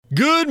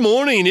Good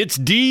morning. It's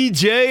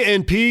DJ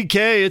and PK.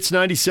 It's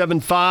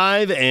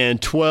 97.5 and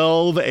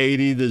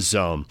 1280 The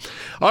Zone.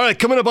 All right,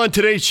 coming up on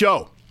today's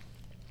show,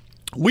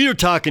 we are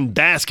talking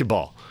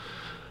basketball.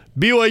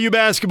 BYU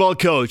basketball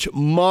coach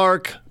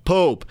Mark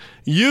Pope,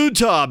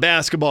 Utah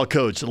basketball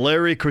coach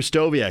Larry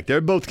Krystkowiak. They're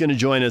both going to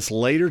join us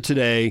later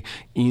today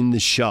in the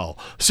show.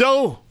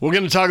 So we're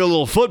going to talk a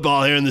little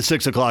football here in the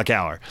 6 o'clock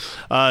hour.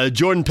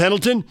 Jordan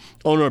Pendleton,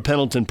 owner of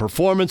Pendleton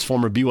Performance,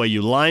 former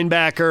BYU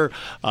linebacker.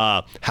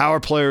 How are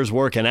players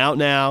working out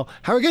now?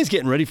 How are guys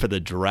getting ready for the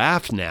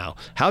draft now?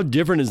 How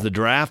different is the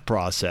draft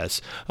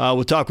process?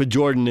 We'll talk with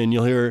Jordan, and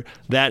you'll hear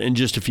that in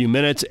just a few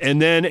minutes.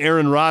 And then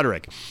Aaron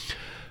Roderick,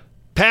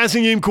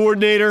 passing game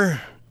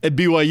coordinator at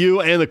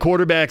BYU and the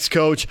quarterbacks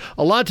coach.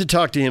 A lot to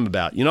talk to him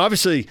about. You know,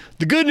 obviously,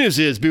 the good news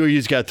is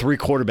BYU's got 3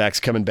 quarterbacks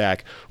coming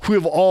back who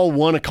have all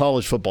won a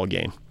college football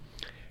game.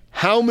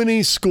 How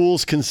many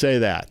schools can say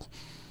that?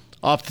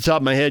 Off the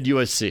top of my head,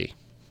 USC.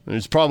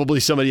 There's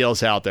probably somebody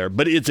else out there,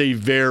 but it's a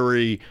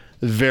very,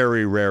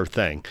 very rare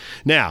thing.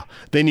 Now,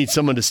 they need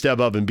someone to step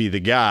up and be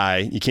the guy.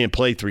 You can't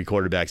play 3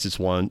 quarterbacks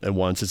at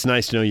once. It's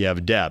nice to know you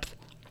have depth.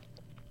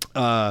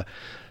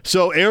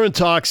 So Aaron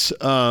talks...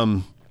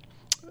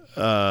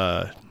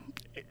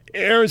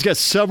 Aaron's got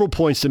several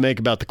points to make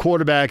about the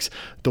quarterbacks,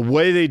 the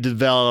way they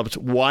developed,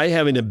 why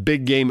having a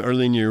big game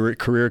early in your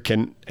career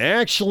can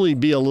actually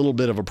be a little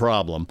bit of a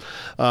problem,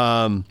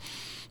 and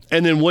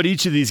then what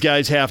each of these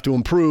guys have to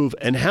improve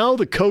and how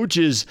the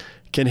coaches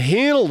can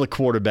handle the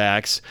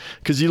quarterbacks,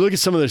 because you look at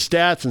some of their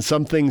stats and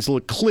some things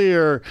look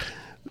clear,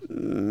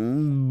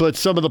 but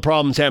some of the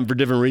problems happen for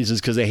different reasons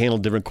because they handle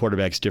different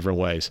quarterbacks different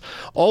ways.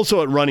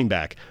 Also at running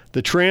back,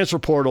 the transfer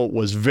portal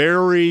was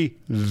very,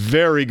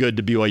 very good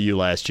to BYU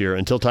last year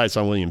until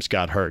Tyson Williams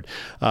got hurt.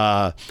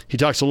 He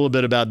talks a little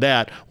bit about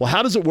that. Well,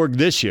 how does it work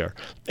this year?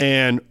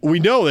 And we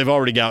know they've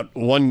already got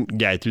one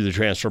guy through the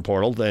transfer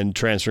portal and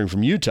transferring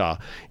from Utah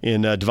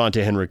in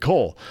Devontae Henry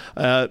Cole.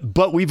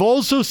 But we've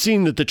also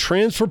seen that the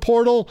transfer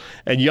portal,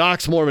 and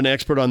Yock's more of an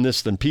expert on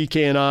this than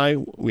PK and I.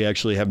 We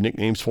actually have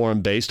nicknames for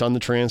him based on the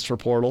transfer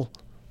portal.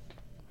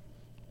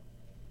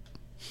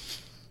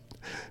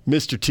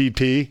 Mr.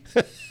 TP.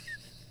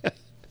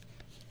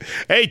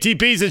 Hey,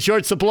 TP's in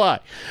short supply.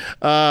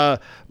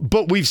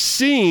 But we've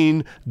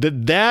seen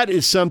that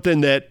is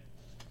something that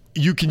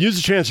you can use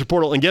the transfer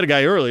portal and get a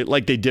guy early,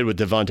 like they did with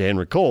Devontae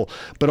Henry Cole.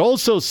 But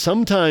also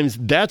sometimes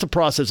that's a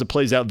process that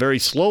plays out very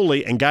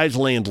slowly and guys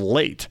land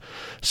late.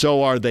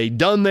 So are they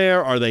done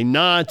there? Are they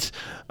not?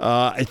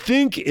 I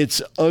think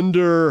it's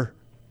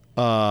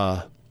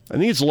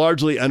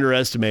largely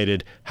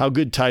underestimated how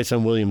good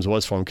Tyson Williams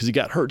was for him because he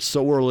got hurt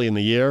so early in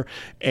the year,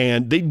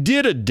 and they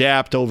did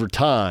adapt over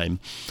time.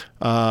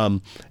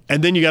 And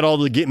then you got all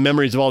the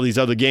memories of all these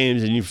other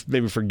games, and you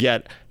maybe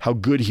forget how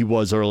good he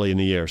was early in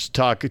the year. So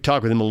talk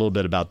with him a little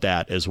bit about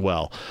that as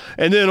well.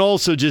 And then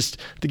also just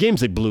the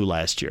games they blew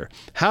last year.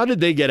 How did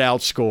they get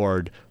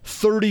outscored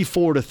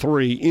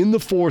 34-3 in the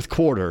fourth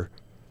quarter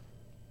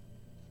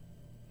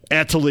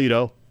at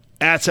Toledo,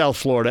 at South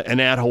Florida,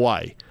 and at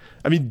Hawaii?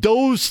 I mean,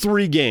 those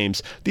 3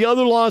 games. The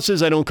other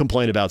losses I don't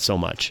complain about so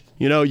much.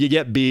 You know, you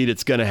get beat,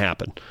 it's going to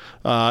happen.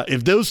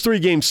 If those 3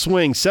 games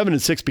swing,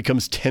 7-6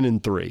 becomes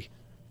 10-3.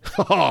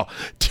 Oh,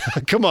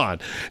 come on.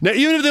 Now,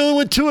 even if they only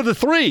win 2 of the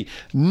 3,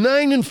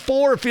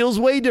 9-4 feels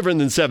way different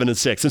than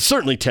 7-6, and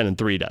certainly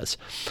 10-3 does.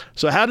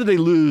 So how did they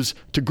lose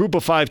to group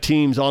of 5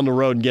 teams on the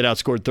road and get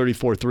outscored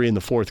 34-3 in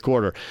the fourth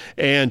quarter?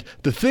 And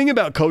the thing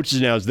about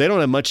coaches now is they don't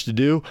have much to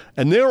do,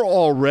 and they're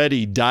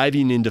already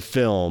diving into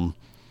film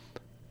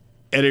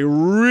at a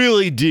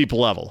really deep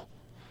level.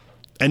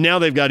 And now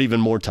they've got even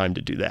more time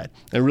to do that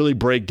and really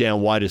break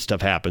down why this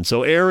stuff happened.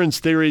 So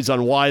Aaron's theories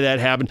on why that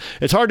happened.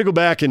 It's hard to go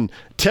back and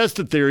test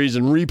the theories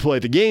and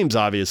replay the games,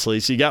 obviously.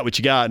 So you got what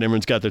you got, and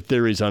everyone's got their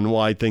theories on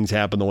why things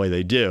happen the way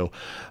they do.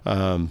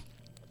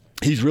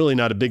 He's really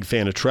not a big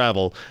fan of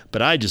travel,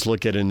 but I just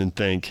look at it and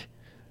think,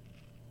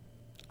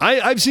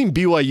 I've seen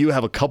BYU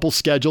have a couple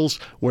schedules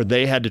where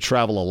they had to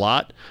travel a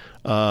lot.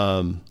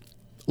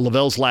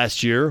 Lavelle's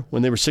last year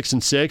when they were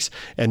 6-6,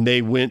 and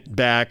they went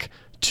back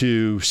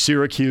to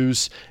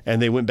Syracuse, and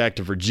they went back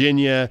to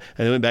Virginia,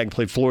 and they went back and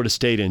played Florida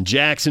State in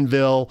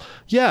Jacksonville.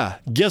 Yeah,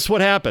 guess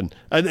what happened?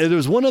 There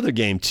was one other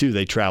game, too,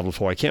 they traveled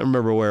for. I can't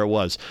remember where it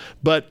was.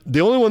 But the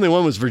only one they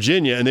won was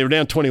Virginia, and they were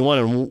down 21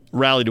 and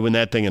rallied to win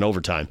that thing in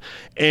overtime.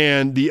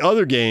 And the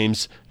other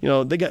games, you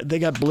know, they got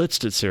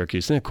blitzed at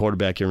Syracuse. They had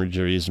quarterback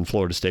injuries, and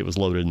Florida State was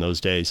loaded in those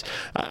days.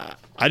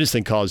 I just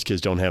think college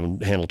kids don't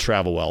handle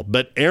travel well.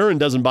 But Aaron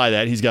doesn't buy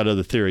that. He's got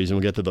other theories, and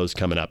we'll get to those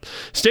coming up.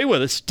 Stay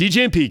with us.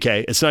 DJ and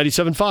PK. It's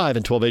 97.5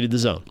 and 1280 The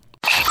Zone.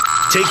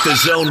 Take the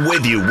Zone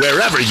with you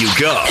wherever you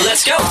go.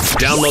 Let's go.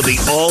 Download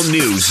the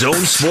all-new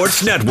Zone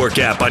Sports Network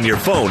app on your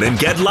phone and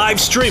get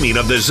live streaming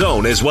of The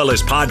Zone as well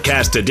as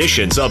podcast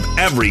editions of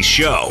every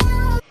show.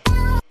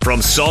 From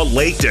Salt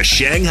Lake to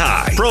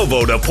Shanghai,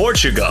 Provo to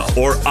Portugal,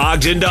 or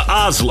Ogden to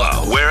Oslo,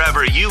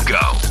 wherever you go,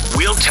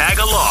 we'll tag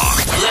along.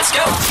 Let's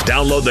go.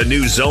 Download the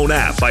new Zone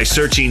app by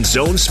searching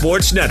Zone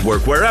Sports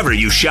Network wherever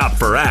you shop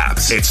for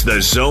apps. It's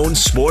the Zone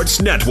Sports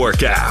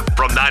Network app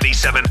from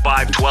 97.5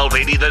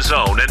 1280 The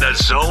Zone and the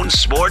Zone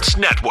Sports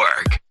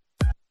Network.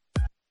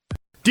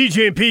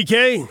 DJ and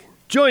PK,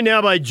 joined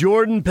now by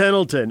Jordan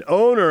Pendleton,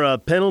 owner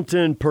of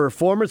Pendleton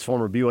Performance,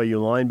 former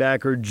BYU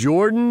linebacker.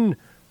 Jordan,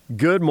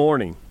 good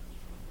morning.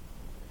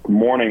 Good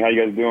morning. How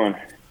you guys doing?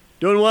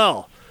 Doing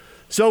well.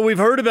 So we've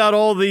heard about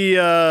all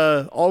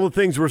the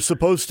things we're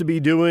supposed to be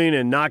doing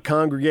and not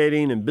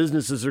congregating, and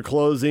businesses are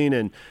closing,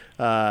 and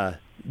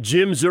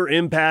gyms are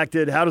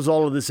impacted. How does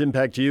all of this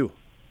impact you?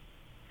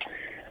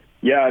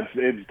 Yeah,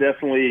 it's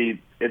definitely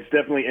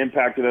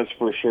impacted us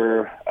for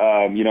sure.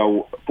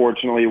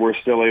 Fortunately, we're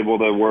still able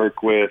to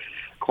work with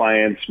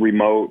clients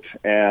remote,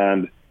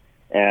 and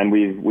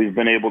we've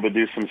been able to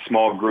do some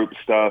small group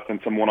stuff and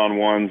some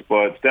one-on-ones,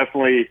 but it's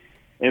definitely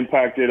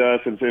impacted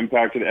us. It's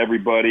impacted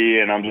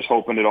everybody, and I'm just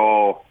hoping it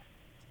all,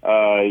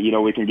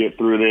 we can get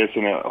through this,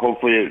 and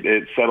hopefully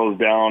it settles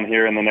down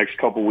here in the next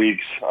couple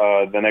weeks,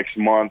 the next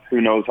month.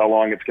 Who knows how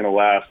long it's going to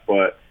last,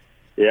 but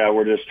yeah,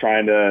 we're just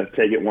trying to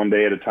take it one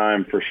day at a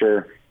time for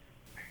sure.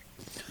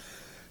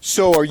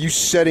 So are you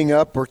setting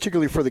up,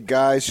 particularly for the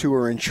guys who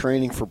are in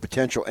training for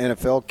potential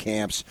NFL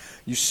camps,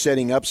 you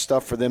setting up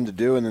stuff for them to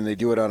do and then they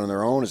do it on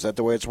their own? Is that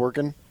the way it's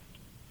working?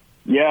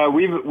 Yeah,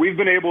 we've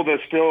been able to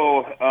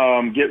still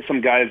get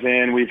some guys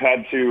in. We've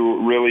had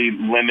to really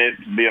limit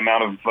the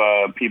amount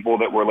of people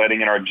that we're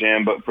letting in our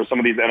gym, but for some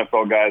of these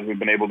NFL guys, we've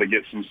been able to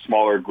get some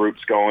smaller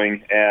groups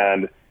going.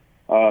 And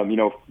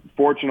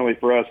fortunately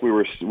for us, we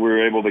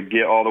were able to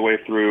get all the way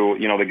through.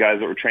 The guys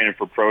that were training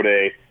for Pro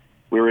Day,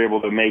 we were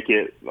able to make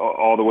it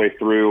all the way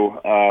through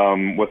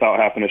without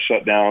having to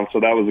shut down.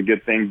 So that was a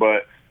good thing.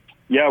 But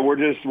yeah, we're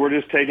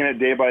just taking it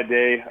day by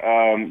day.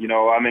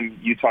 I'm in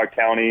Utah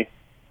County,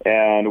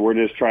 and we're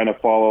just trying to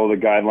follow the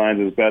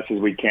guidelines as best as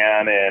we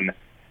can,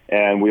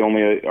 and we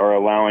only are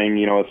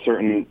allowing a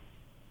certain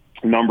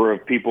number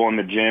of people in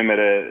the gym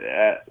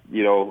at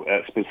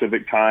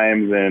specific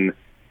times, and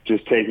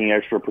just taking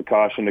extra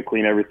precaution to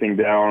clean everything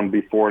down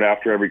before and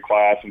after every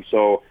class. And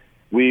so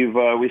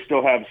we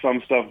still have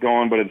some stuff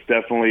going, but it's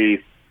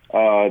definitely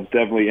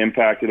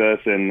impacted us,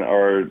 and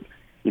our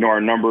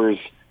members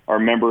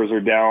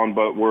are down,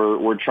 but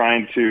we're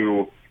trying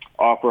to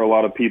offer a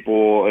lot of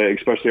people,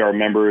 especially our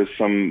members,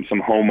 some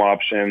home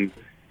options,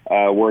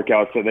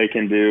 workouts that they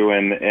can do,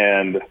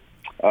 and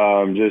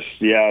just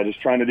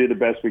trying to do the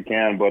best we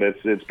can. But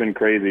it's been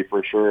crazy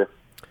for sure.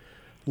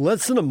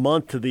 Less than a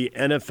month to the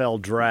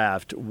NFL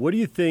draft. What do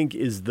you think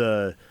is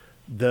the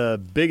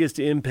biggest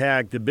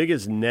impact, the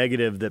biggest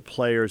negative that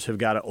players have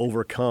got to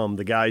overcome,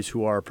 the guys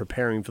who are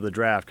preparing for the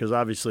draft? Because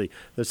obviously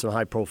there's some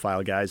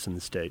high-profile guys in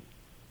the state.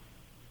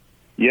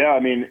 Yeah, I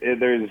mean,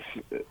 there's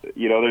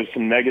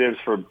some negatives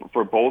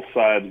for both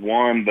sides.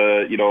 One,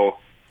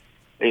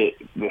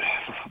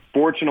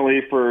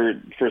 fortunately for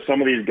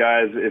some of these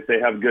guys, if they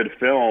have good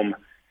film,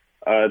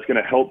 it's going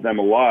to help them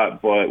a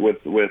lot. But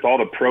with all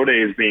the pro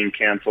days being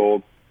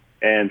canceled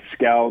and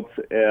scouts,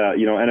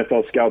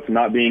 NFL scouts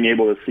not being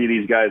able to see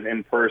these guys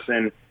in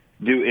person,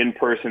 do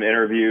in-person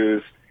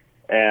interviews,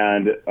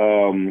 and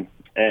some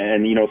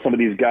of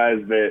these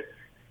guys that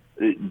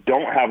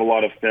don't have a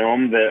lot of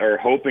film that are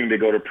hoping to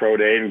go to Pro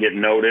Day and get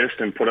noticed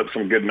and put up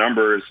some good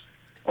numbers,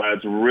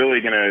 it's really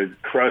going to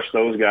crush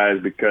those guys,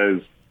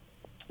 because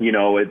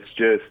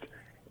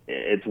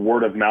it's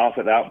word of mouth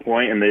at that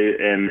point, and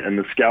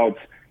the scouts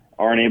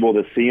aren't able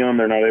to see them.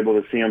 They're not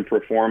able to see them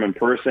perform in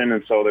person,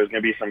 and so there's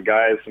going to be some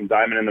guys, some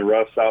diamond in the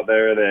roughs out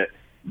there that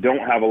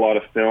don't have a lot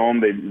of film.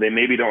 They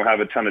maybe don't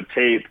have a ton of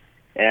tape,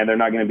 and they're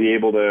not going to be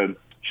able to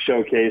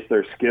showcase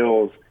their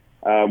skills.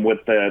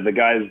 With the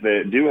guys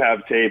that do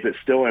have tape, it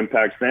still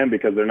impacts them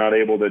because they're not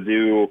able to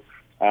do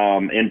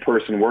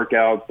in-person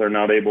workouts. They're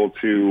not able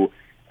to,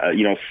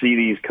 see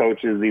these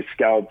coaches, these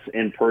scouts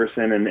in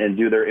person and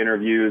do their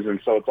interviews. And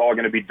so it's all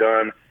going to be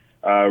done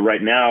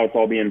right now. It's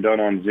all being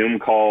done on Zoom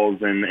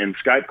calls and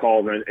Skype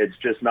calls, and it's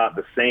just not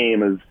the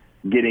same as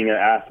getting an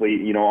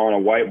athlete, on a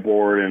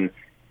whiteboard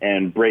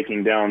and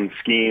breaking down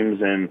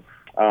schemes and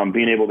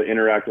being able to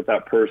interact with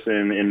that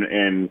person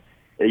and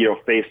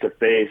face to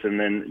face. And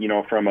then,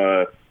 from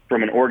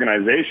an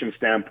organization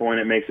standpoint,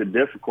 it makes it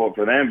difficult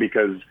for them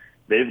because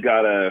they've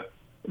got to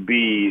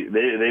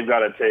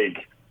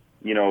take,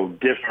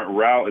 different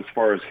route as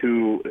far as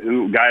who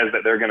guys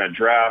that they're going to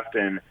draft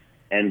and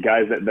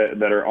guys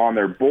that are on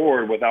their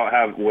board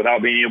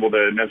without being able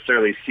to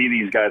necessarily see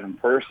these guys in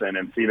person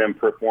and see them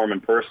perform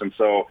in person.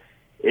 So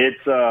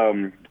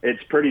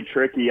it's pretty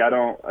tricky. I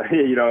don't,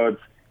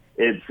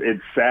 it's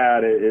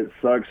sad. It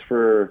sucks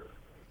for,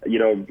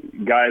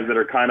 guys that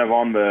are kind of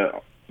on the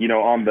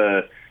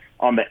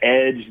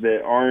edge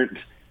that aren't,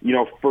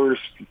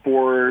 first,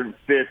 4th,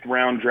 5th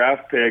round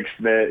draft picks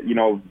that,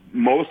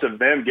 most of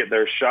them get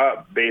their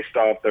shot based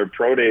off their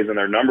pro days and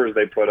their numbers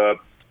they put up.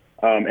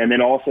 And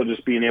then also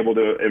just being able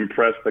to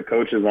impress the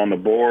coaches on the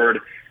board,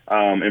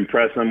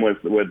 impress them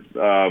with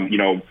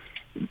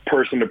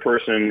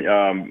person-to-person,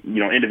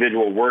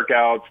 individual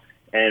workouts.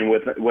 And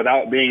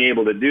without being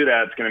able to do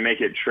that, it's going to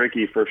make it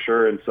tricky for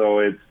sure. And so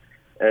it's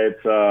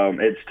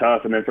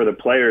tough. And then for the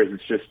players,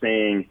 it's just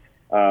staying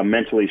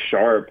mentally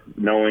sharp,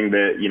 knowing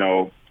that,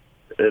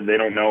 they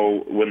don't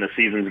know when the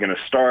season's going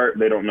to start.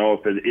 They don't know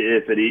if it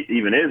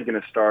even is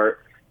going to start.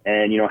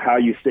 And, how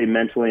you stay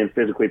mentally and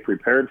physically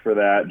prepared for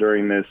that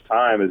during this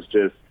time is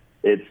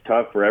it's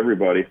tough for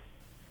everybody.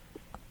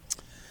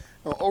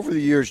 Over the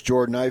years,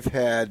 Jordan, I've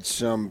had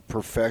some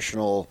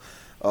professional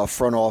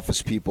front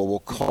office people will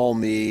call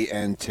me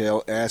and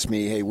ask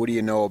me, hey, what do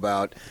you know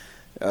about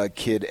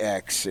kid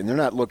X? And they're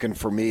not looking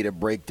for me to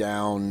break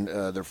down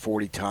their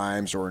 40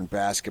 times or in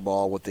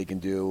basketball what they can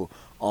do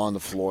on the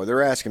floor.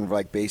 They're asking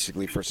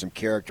basically for some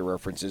character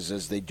references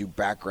as they do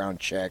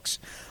background checks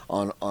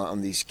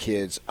on these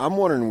kids. I'm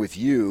wondering with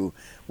you,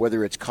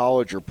 whether it's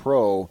college or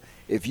pro,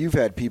 if you've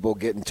had people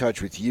get in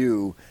touch with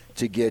you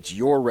to get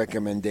your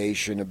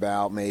recommendation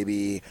about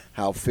maybe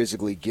how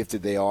physically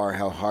gifted they are,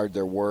 how hard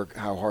they work,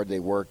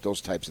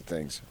 those types of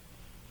things.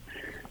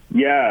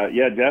 Yeah,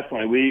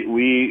 definitely.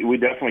 We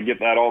definitely get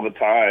that all the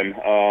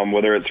time,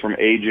 whether it's from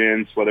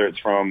agents, whether it's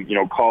from,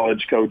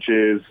 college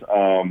coaches,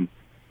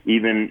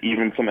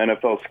 even some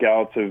NFL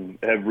scouts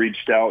have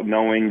reached out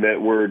knowing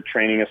that we're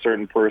training a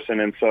certain person.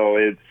 And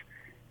so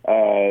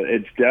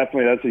that's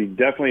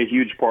definitely a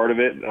huge part of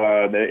it.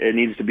 It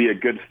needs to be a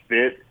good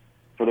fit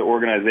for the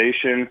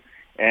organization,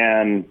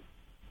 and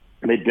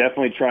they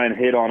definitely try and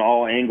hit on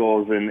all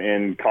angles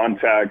and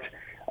contact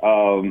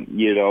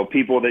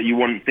people that you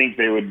wouldn't think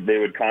they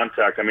would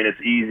contact. I mean,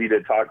 it's easy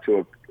to talk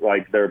to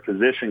their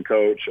position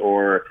coach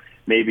or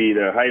maybe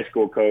the high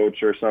school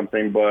coach or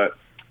something, but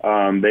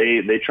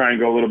they try and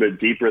go a little bit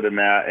deeper than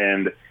that.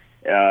 And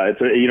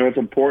it's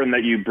important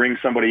that you bring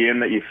somebody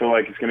in that you feel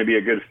like it's going to be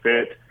a good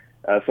fit,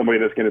 somebody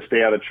that's going to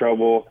stay out of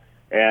trouble,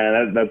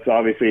 and that's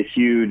obviously a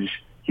huge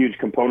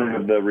component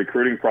of the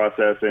recruiting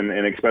process, and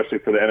especially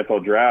for the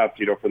NFL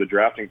draft, for the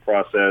drafting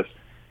process.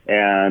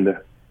 And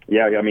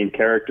yeah, I mean,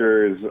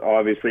 character is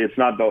obviously it's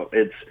not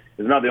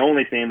the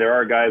only thing. There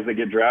are guys that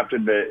get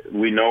drafted that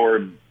we know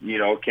are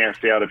can't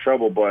stay out of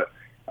trouble, but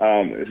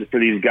for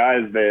these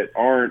guys that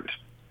aren't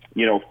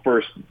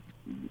first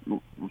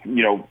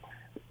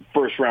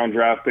round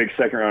draft picks,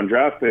 second round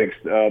draft picks,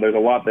 there's a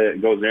lot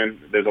that goes in.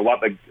 There's a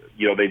lot that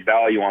they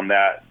value on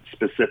that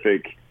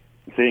specific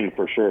thing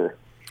for sure.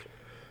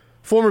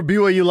 Former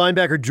BYU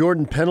linebacker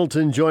Jordan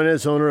Pendleton joined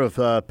us, owner of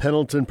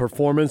Pendleton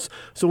Performance.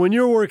 So when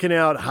you're working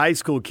out high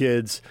school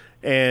kids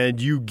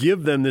and you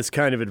give them this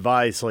kind of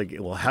advice,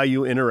 how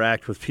you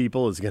interact with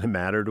people is going to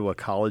matter to a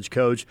college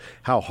coach,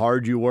 how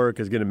hard you work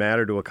is going to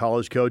matter to a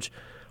college coach,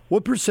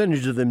 what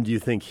percentage of them do you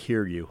think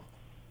hear you?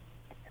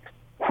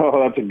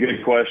 Oh, that's a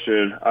good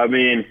question. I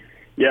mean,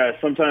 yeah,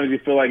 sometimes you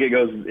feel like it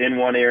goes in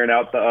one ear and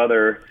out the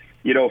other.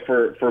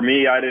 For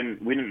me,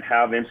 we didn't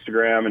have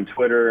Instagram and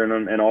Twitter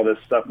and all this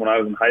stuff when I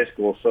was in high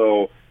school.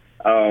 So,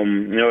 it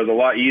was a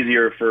lot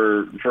easier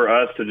for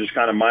us to just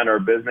kind of mind our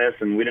business,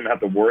 and we didn't have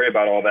to worry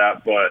about all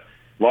that. But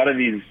a lot of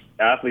these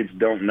athletes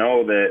don't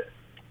know that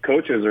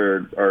coaches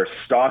are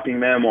stalking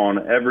them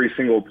on every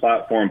single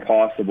platform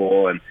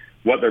possible, and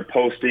what they're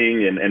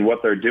posting and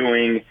what they're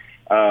doing.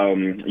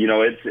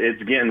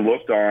 It's getting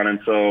looked on. And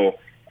so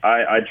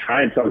I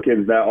try and tell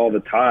kids that all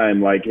the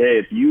time, hey,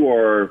 if you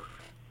are,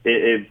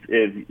 let's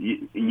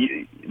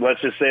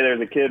just say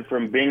there's a kid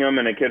from Bingham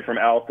and a kid from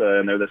Alta,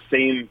 and they're the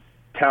same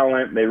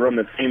talent, they run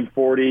the same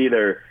 40,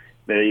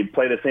 they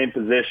play the same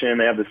position,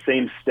 they have the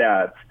same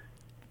stats.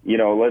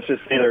 Let's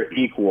just say they're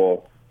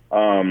equal.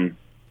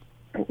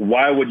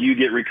 Why would you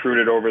get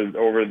recruited over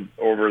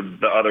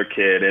the other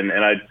kid?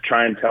 And I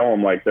try and tell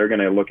them they're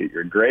going to look at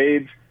your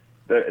grades,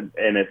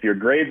 and if your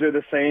grades are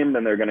the same,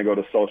 then they're going to go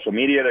to social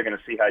media. They're going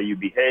to see how you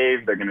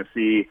behave. They're going to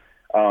see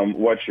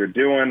what you're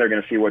doing. They're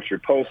going to see what you're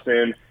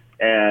posting,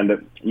 and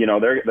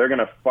they're going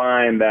to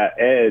find that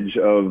edge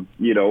of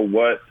who's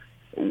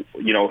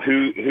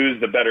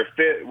the better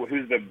fit,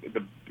 who's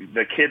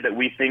the kid that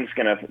we think is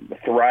going to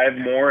thrive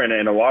more,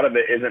 and a lot of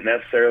it isn't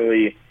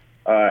necessarily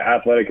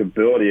athletic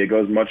ability. It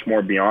goes much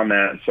more beyond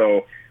that.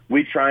 So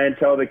we try and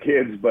tell the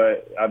kids,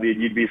 but I mean,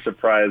 you'd be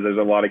surprised. There's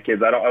a lot of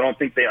kids. I don't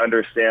think they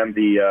understand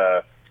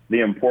the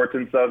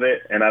importance of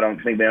it, and I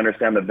don't think they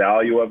understand the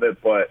value of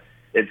it, but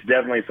it's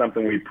definitely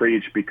something we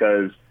preach,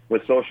 because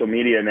with social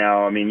media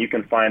now, I mean, you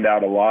can find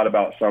out a lot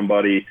about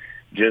somebody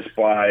just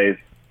by,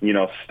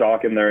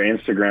 stalking their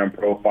Instagram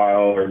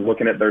profile or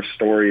looking at their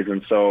stories.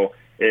 And so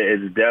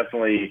it's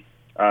definitely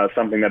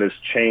something that has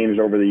changed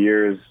over the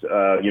years,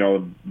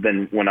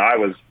 than when I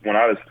was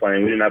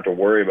playing. We didn't have to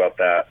worry about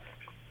that.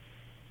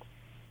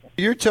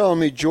 You're telling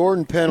me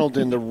Jordan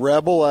Pendleton, the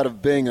rebel out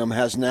of Bingham,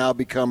 has now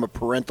become a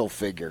parental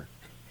figure.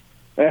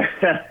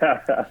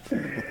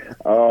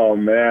 Oh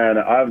man,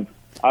 I've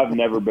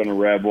never been a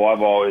rebel.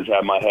 I've always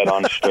had my head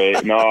on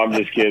straight. No, I'm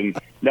just kidding.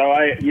 No,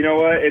 you know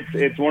what?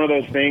 It's one of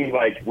those things.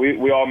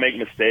 We all make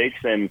mistakes,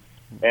 and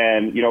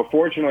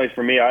fortunately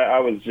for me, I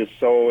was just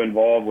so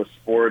involved with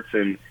sports,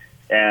 and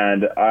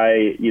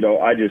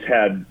I just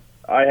had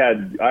I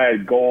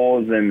had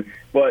goals,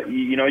 but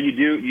you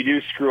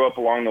do screw up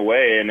along the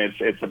way, and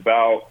it's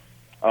about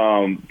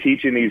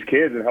teaching these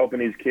kids and helping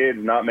these kids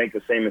not make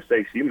the same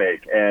mistakes you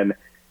make. And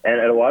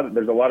there's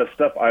a lot of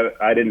stuff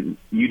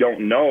you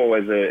don't know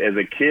as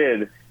a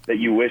kid that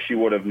you wish you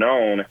would have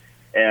known.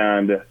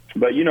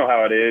 But you know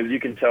how it is. You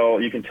can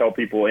tell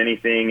people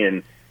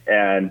anything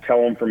and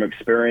tell them from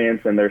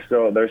experience, and they're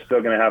still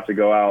going to have to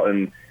go out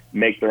and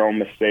make their own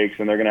mistakes,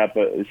 and they're going to have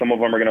to. Some of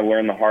them are going to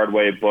learn the hard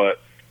way. But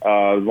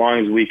as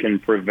long as we can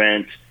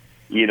prevent,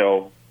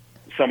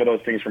 some of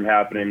those things from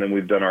happening, then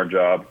we've done our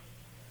job.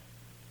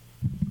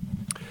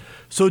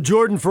 So,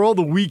 Jordan, for all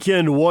the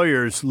weekend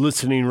warriors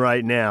listening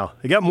right now,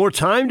 they got more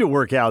time to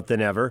work out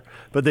than ever,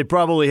 but they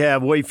probably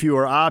have way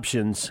fewer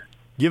options.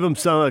 Give them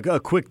a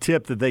quick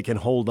tip that they can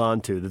hold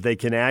on to, that they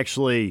can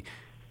actually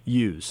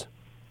use.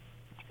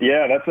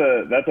 Yeah, that's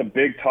a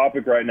big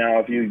topic right now.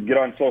 If you get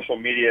on social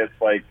media, it's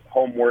like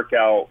home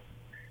workout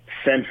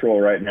central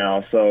right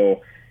now.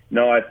 So,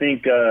 no, I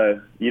think,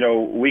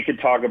 we could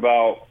talk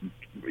about,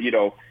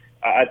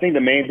 I think the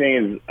main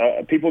thing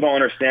is people don't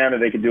understand that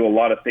they can do a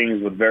lot of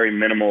things with very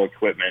minimal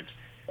equipment.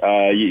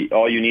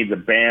 All you need is a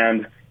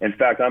band. In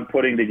fact, I'm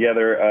putting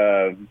together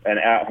an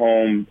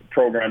at-home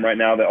program right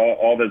now that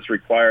all that's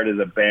required is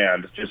a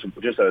band. Just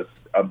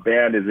a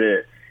band is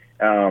it.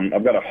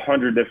 I've got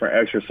 100 different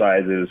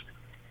exercises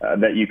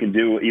that you can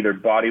do either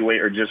body weight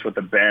or just with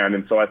the band.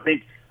 And so I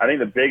think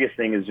the biggest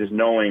thing is just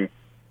knowing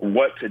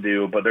what to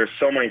do. But there's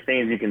so many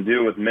things you can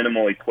do with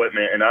minimal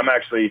equipment. And I'm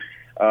actually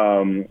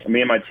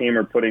me and my team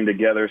are putting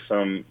together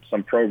some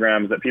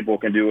programs that people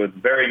can do with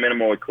very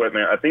minimal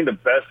equipment. I think the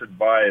best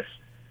advice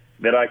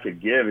that I could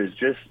give is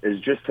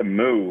just to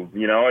move.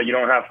 You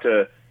don't have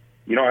to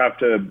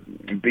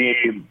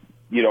be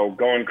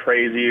going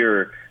crazy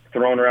or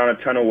throwing around a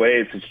ton of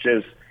weights. It's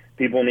just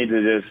people need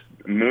to just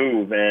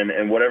move,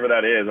 and whatever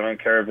that is. I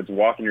don't care if it's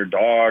walking your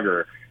dog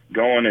or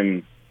going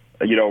and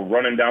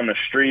running down the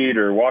street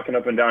or walking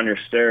up and down your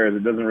stairs.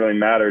 It doesn't really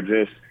matter.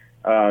 Just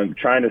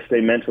trying to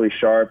stay mentally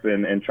sharp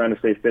and trying to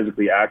stay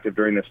physically active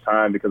during this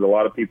time, because a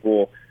lot of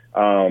people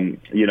could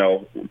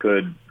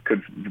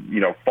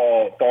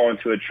fall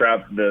into a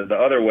trap the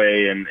other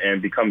way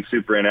and become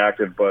super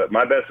inactive. But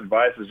my best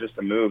advice is just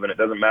to move, and it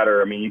doesn't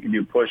matter. I mean, you can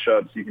do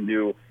push-ups,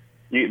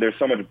 there's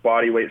so much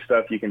body weight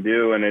stuff you can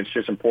do, and it's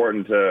just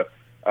important to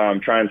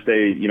try and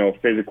stay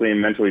physically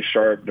and mentally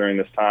sharp during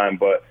this time.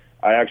 But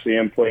I actually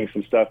am putting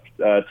some stuff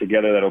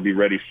together that'll be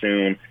ready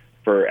soon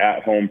for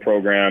at-home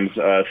programs,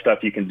 stuff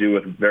you can do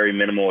with very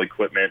minimal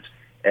equipment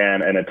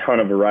and a ton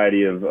of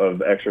variety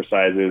of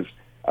exercises,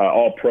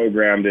 all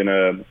programmed in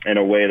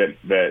a way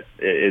that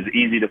is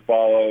easy to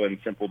follow and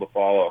simple to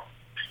follow.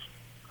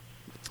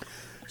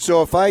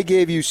 So if I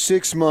gave you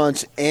 6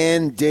 months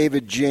and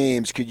David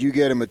James, could you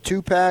get him a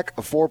 2-pack,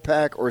 a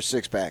 4-pack, or a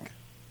 6-pack?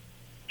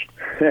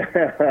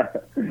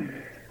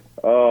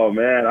 Oh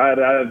man, I'd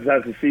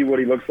have to see what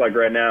he looks like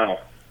right now.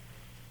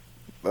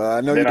 No,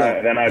 you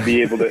don't. Then I'd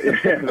be able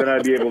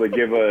to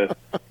give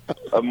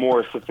a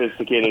more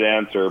sophisticated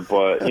answer.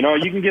 But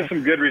you can get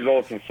some good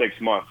results in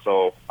 6 months.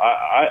 So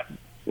I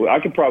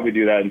could probably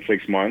do that in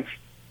 6 months.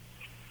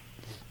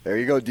 There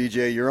you go,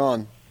 DJ. You're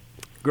on.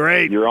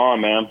 Great. You're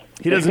on, man.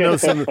 He doesn't know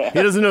some.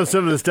 He doesn't know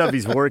some of the stuff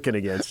he's working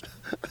against.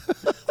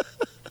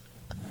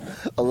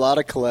 A lot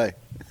of clay.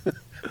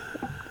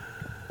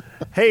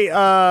 Hey,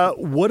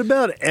 what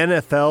about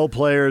NFL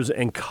players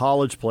and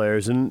college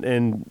players?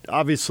 And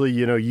obviously,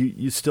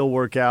 you still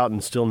work out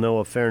and still know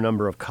a fair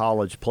number of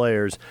college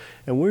players.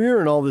 And we're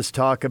hearing all this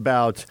talk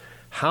about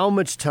how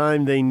much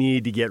time they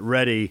need to get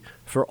ready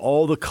for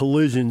all the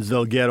collisions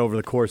they'll get over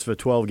the course of a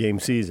 12-game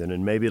season.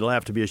 And maybe it'll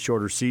have to be a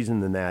shorter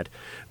season than that.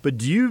 But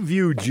do you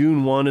view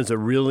June 1 as a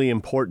really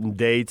important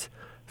date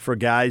for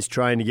guys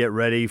trying to get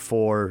ready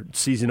for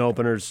season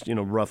openers,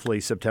 roughly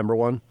September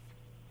 1?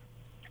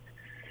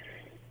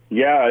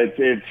 Yeah,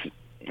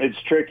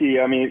 it's tricky.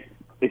 I mean,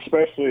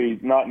 especially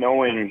not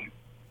knowing,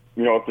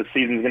 if the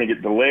season's going to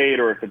get delayed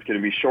or if it's going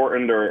to be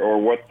shortened or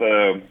what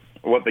the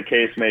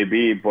case may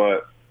be.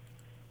 But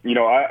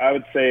I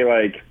would say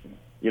I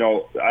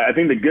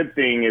think the good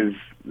thing is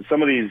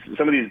some of these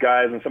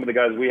guys and some of the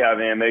guys we have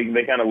in,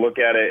 they kind of look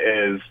at it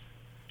as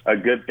a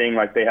good thing.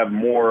 Like they have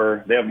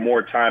more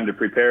time to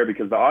prepare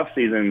because the off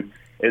season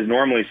is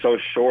normally so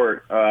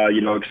short.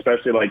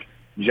 Especially like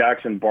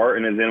Jackson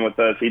Barton is in with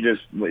us. He was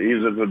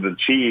with the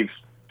Chiefs.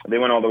 They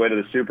went all the way to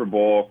the Super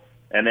Bowl,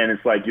 and then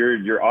it's like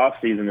your off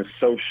season is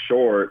so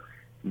short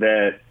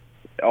that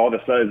all of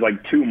a sudden it's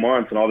like 2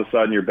 months, and all of a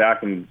sudden you're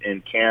back in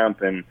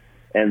camp, and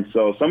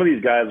so some of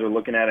these guys are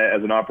looking at it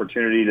as an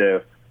opportunity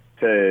to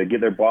get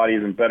their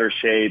bodies in better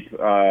shape,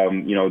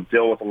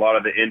 deal with a lot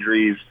of the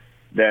injuries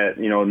that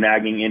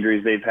nagging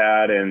injuries they've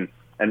had, and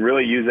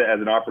really use it as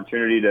an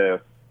opportunity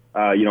to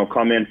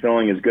come in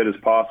feeling as good as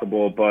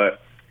possible, but.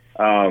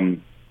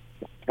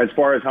 As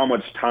far as how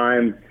much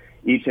time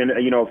each,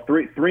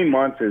 3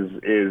 months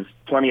is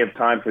plenty of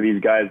time for these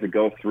guys to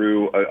go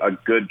through a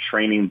good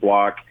training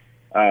block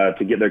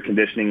to get their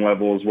conditioning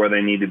levels where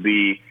they need to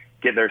be,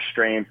 get their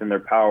strength and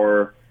their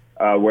power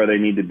where they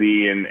need to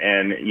be. And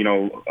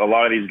a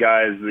lot of these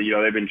guys,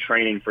 they've been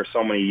training for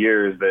so many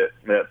years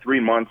that 3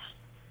 months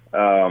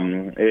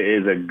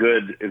is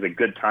a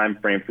good time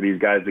frame for these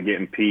guys to get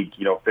in peak,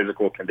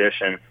 physical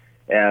condition.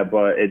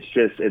 But it's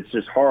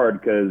just hard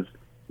because,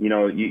 you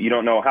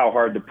don't know how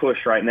hard to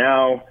push right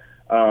now,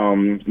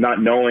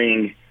 not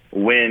knowing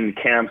when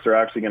camps are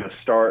actually going to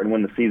start and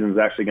when the season is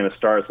actually going to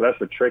start. So that's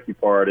the tricky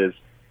part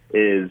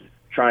is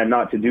trying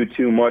not to do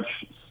too much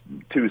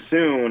too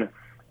soon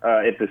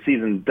if the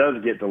season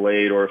does get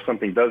delayed or if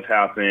something does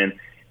happen,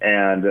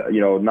 and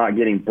not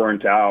getting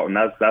burnt out. And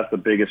that's the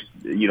biggest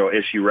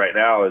issue right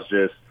now is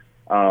just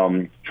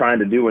trying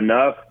to do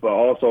enough, but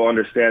also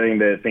understanding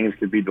that things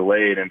could be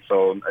delayed, and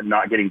so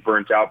not getting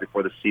burnt out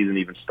before the season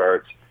even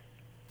starts.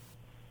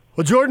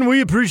 Well, Jordan,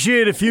 we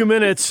appreciate a few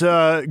minutes.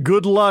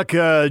 Good luck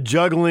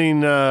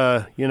juggling,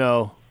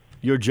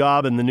 your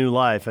job and the new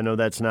life. I know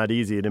that's not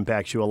easy. It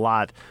impacts you a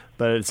lot,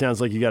 but it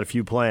sounds like you got a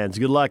few plans.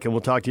 Good luck, and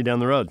we'll talk to you down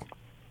the road.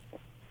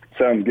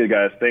 Sounds good,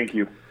 guys. Thank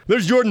you.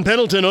 There's Jordan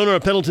Pendleton, owner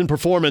of Pendleton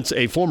Performance,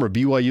 a former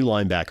BYU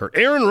linebacker.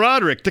 Aaron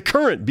Roderick, the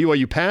current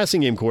BYU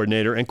passing game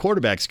coordinator and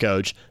quarterbacks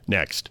coach,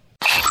 next.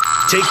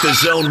 Take the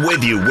Zone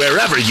with you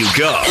wherever you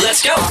go.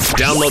 Let's go.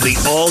 Download the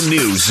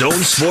all-new Zone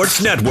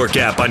Sports Network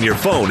app on your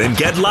phone and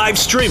get live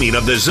streaming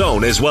of the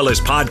Zone as well as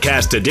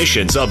podcast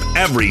editions of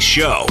every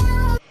show.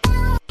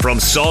 From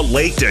Salt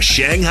Lake to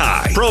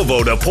Shanghai,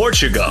 Provo to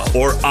Portugal,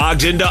 or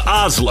Ogden to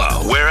Oslo,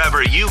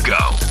 wherever you go,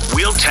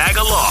 we'll tag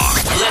along.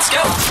 Let's go.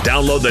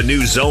 Download the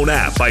new Zone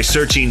app by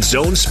searching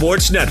Zone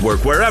Sports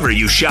Network wherever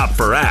you shop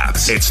for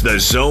apps. It's the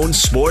Zone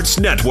Sports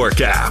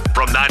Network app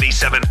from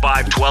 97.5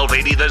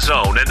 1280 The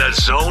Zone and the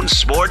Zone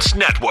Sports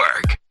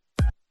Network.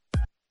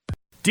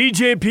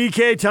 DJ and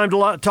PK, time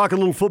to talk a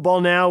little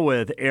football now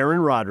with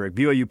Aaron Roderick,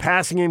 BYU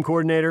passing game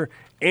coordinator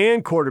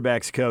and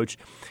quarterbacks coach.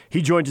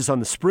 He joins us on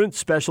the Sprint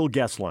Special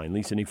Guest Line.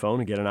 Lease any phone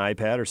and get an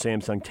iPad or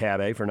Samsung Tab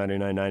A for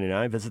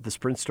 $99.99. Visit the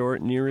Sprint store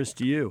nearest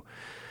you.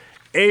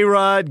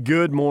 A-Rod,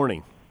 good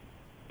morning.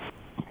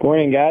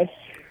 Morning, guys.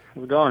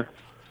 How's it going?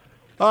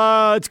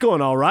 It's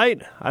going all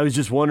right. I was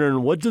just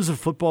wondering, what does a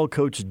football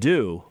coach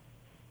do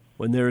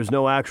when there is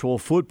no actual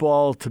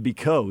football to be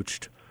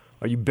coached?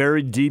 Are you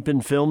buried deep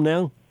in film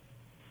now?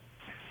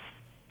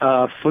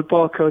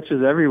 Football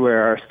coaches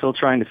everywhere are still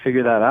trying to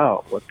figure that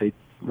out, what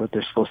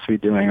they're supposed to be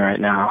doing right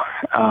now.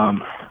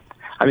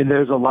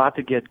 There's a lot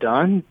to get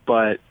done,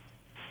 but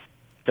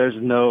there's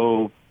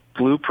no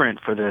blueprint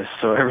for this,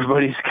 so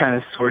everybody's kind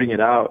of sorting it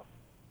out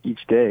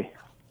each day.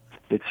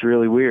 It's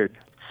really weird.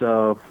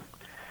 So,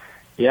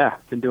 yeah,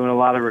 been doing a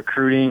lot of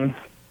recruiting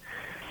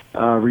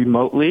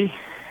remotely,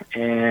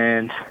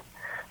 and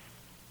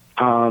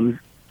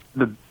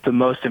the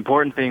most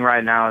important thing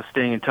right now is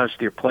staying in touch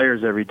with your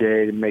players every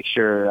day to make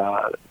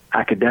sure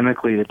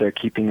academically that they're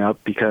keeping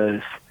up,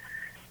 because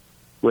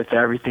with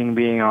everything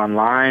being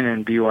online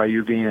and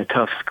BYU being a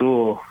tough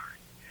school,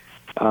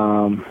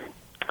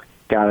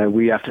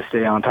 we have to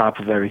stay on top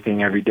of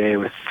everything every day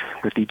with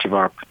each of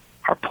our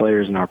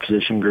players in our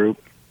position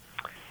group.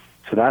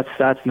 So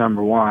that's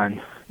number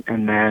one.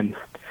 And then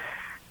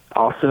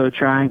also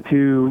trying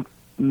to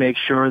make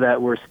sure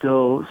that we're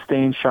still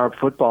staying sharp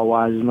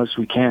football-wise as much as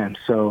we can.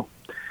 So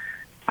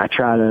I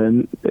try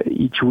to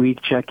each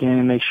week check in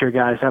and make sure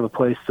guys have a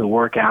place to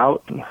work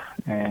out,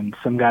 and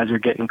some guys are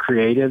getting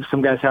creative.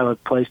 Some guys have a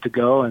place to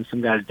go and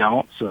some guys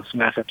don't, so some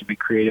guys have to be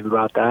creative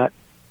about that.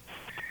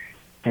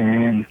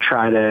 And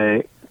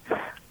a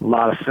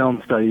lot of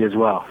film study as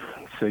well.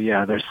 So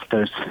yeah,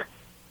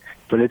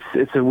 but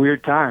it's a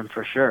weird time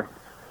for sure.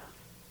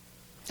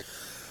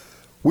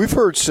 We've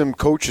heard some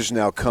coaches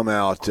now come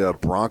out.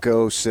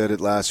 Bronco said it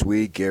last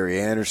week. Gary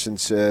Anderson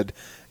said.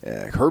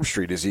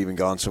 Herbstreit has even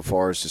gone so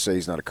far as to say,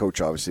 he's not a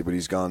coach obviously, but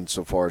he's gone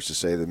so far as to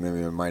say that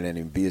maybe there might not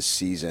even be a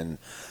season.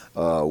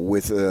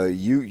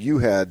 You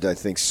had, I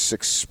think,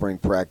 6 spring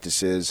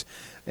practices,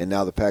 and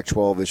now the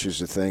Pac-12 issues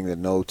a thing that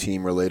no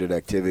team-related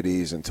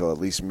activities until at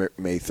least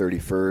May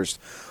 31st.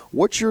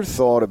 What's your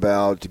thought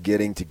about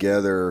getting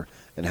together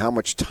and how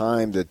much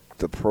time that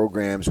the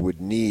programs would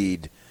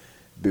need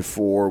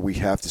before we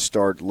have to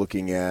start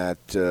looking at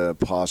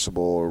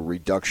possible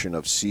reduction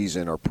of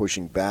season or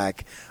pushing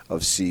back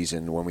of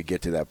season when we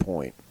get to that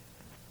point?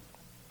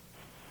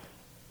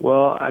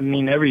 Well, I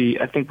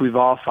think we've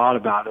all thought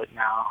about it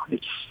now.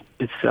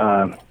 It's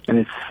a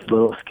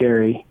little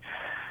scary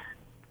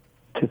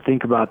to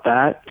think about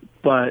that,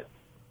 but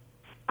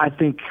I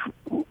think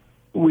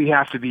we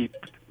have to be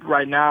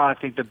right now. I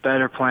think the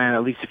better plan,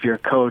 at least if you're a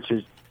coach,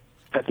 is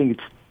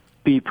it's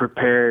be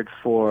prepared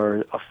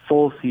for a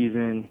full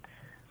season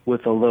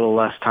with a little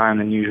less time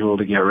than usual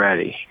to get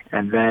ready.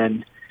 And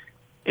then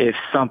if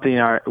something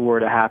were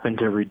to happen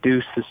to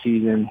reduce the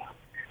season,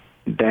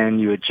 then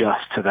you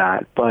adjust to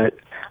that. But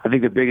I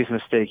think the biggest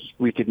mistake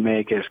we could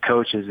make as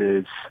coaches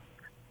is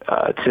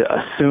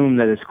to assume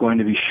that it's going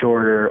to be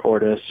shorter, or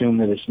to assume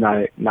that it's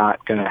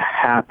not going to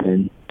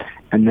happen,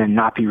 and then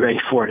not be ready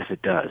for it if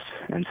it does.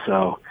 And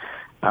so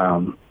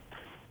for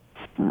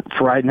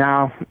right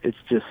now, it's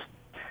just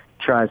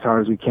try as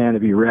hard as we can to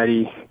be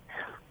ready.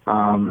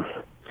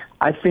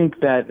 I think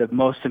that the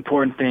most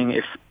important thing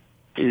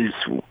is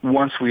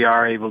once we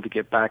are able to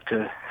get back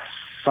to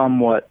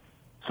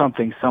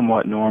something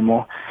somewhat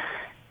normal,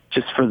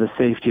 just for the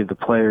safety of the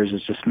players,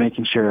 is just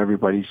making sure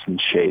everybody's in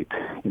shape.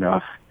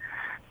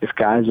 If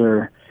guys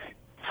are,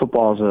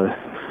 football's a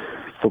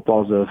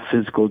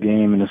physical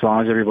game, and as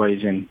long as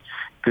everybody's in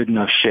good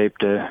enough shape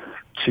to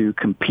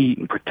compete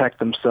and protect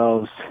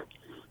themselves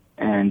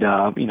and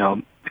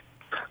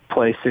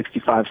play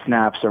 65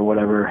 snaps or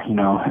whatever,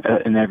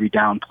 and every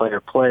down player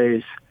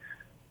plays,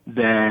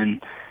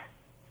 then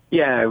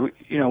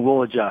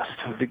we'll adjust.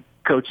 The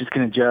coaches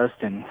can adjust,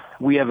 and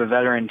we have a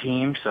veteran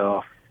team,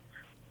 so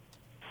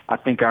I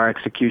think our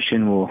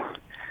execution will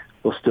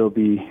still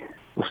be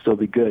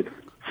good.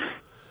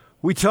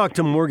 We talked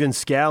to Morgan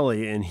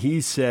Scalley, and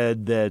he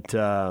said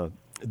that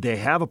they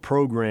have a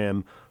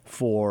program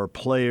for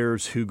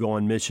players who go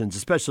on missions,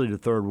 especially to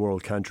third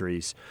world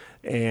countries,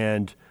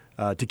 and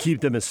to keep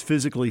them as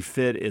physically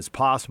fit as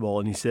possible.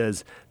 And he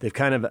says they've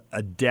kind of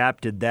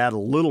adapted that a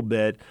little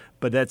bit,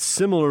 but that's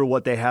similar to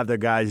what they have their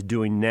guys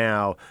doing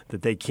now,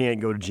 that they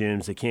can't go to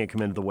gyms, they can't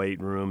come into the weight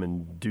room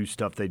and do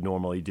stuff they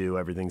normally do.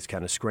 Everything's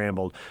kind of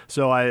scrambled.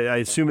 So I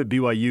assume at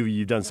BYU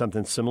you've done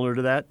something similar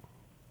to that?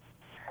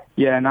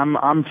 Yeah, and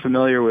I'm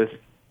familiar with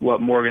what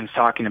Morgan's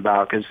talking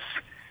about because,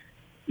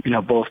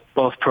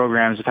 both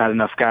programs have had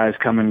enough guys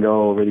come and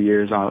go over the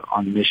years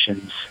on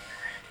missions.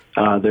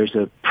 There's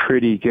a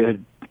pretty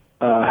good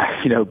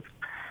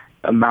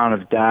amount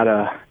of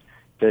data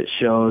that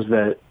shows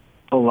that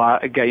a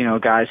lot,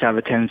 guys have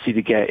a tendency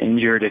to get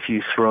injured if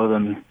you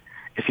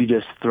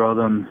just throw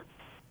them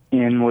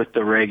in with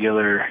the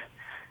regular,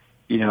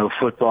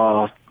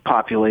 football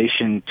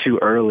population too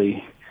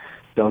early.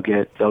 They'll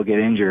get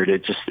injured.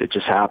 It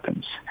just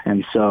happens.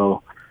 And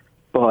so,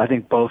 I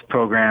think both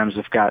programs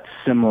have got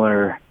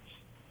similar,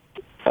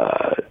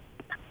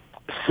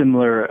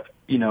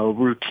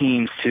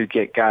 routines to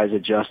get guys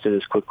adjusted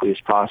as quickly as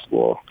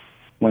possible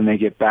when they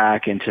get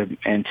back and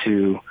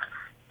to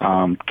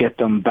get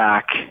them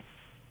back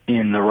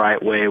in the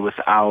right way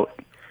without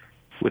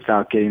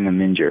getting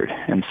them injured.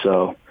 And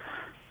so,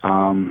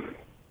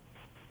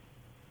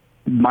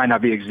 might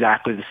not be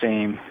exactly the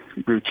same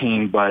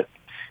routine, but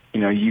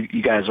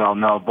you guys all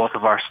know both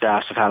of our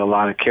staffs have had a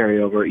lot of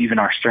carryover. Even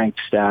our strength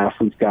staff,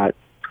 we've got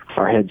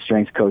our head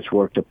strength coach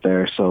worked up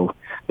there, so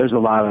there's a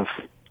lot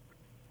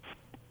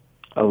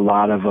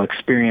of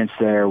experience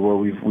there where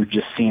we've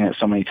just seen it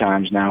so many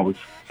times now. We've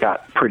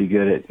got pretty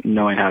good at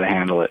knowing how to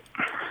handle it.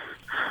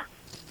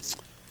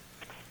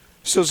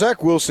 So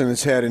Zach Wilson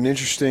has had an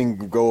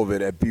interesting go of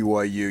it at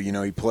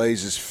BYU. He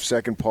plays his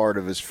second part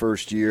of his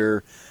first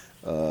year,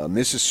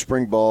 misses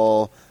spring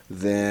ball,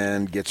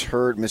 then gets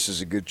hurt,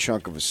 misses a good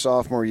chunk of his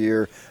sophomore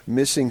year,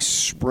 missing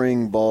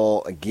spring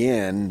ball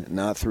again,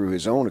 not through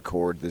his own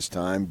accord this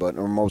time,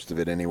 or most of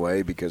it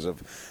anyway, because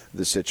of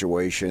the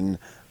situation.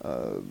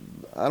 I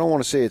don't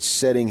want to say it's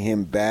setting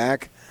him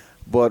back,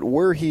 but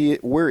where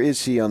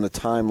is he on the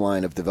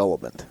timeline of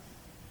development?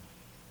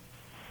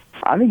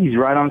 I think he's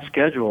right on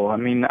schedule. I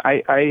mean,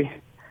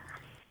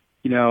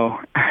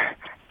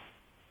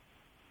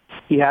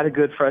 he had a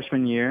good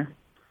freshman year.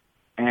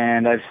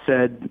 And I've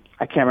said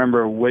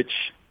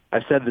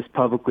this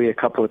publicly a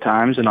couple of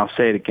times, and I'll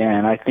say it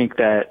again. I think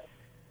that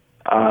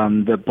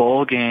the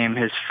bowl game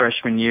his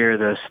freshman year,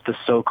 the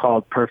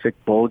so-called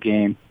perfect bowl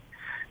game,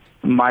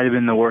 might have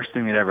been the worst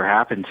thing that ever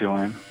happened to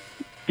him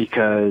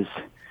because,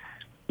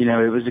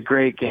 it was a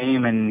great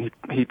game and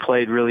he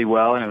played really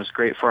well, and it was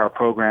great for our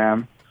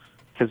program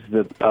because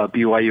the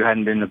BYU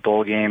hadn't been in the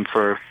bowl game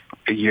for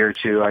a year or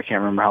two. I can't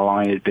remember how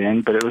long it had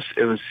been, but it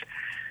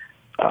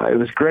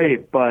was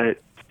great, but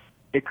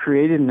it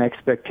created an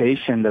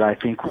expectation that I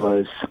think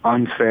was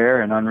unfair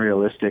and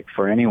unrealistic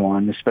for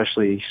anyone,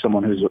 especially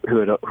someone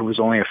who was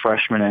only a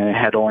freshman and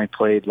had only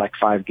played like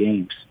 5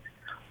 games.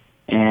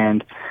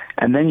 And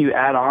then you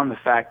add on the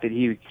fact that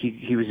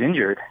he was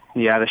injured.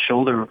 He had a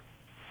shoulder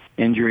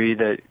injury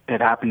that had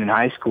happened in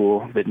high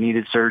school that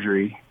needed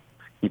surgery.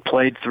 He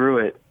played through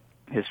it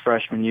his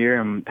freshman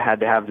year and had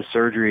to have the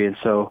surgery, and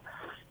so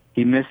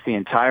he missed the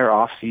entire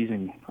off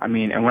season. I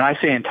mean, and when I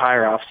say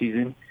entire off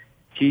season,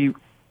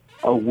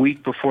 a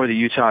week before the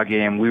Utah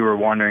game, we were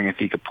wondering if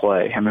he could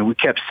play. I mean, we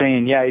kept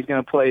saying, yeah, he's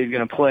going to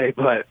play,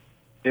 but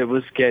it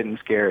was getting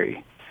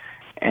scary.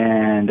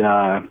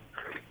 And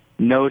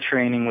no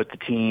training with the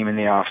team in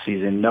the off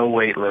season, no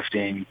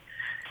weightlifting,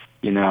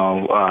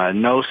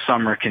 no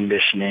summer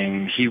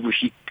conditioning.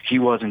 He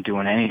wasn't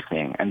doing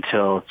anything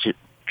until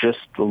just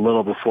a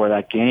little before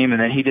that game,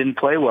 and then he didn't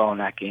play well in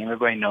that game.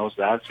 Everybody knows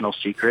that. It's no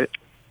secret.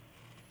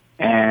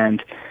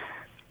 And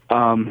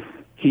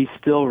he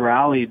still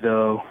rallied,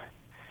 though,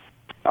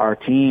 our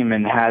team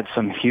and had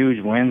some huge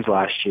wins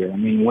last year. I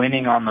mean,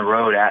 winning on the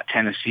road at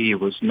Tennessee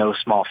was no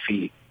small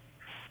feat.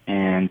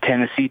 And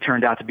Tennessee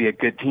turned out to be a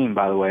good team,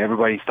 by the way.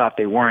 Everybody thought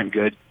they weren't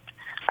good,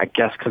 I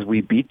guess because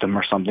we beat them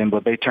or something,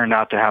 but they turned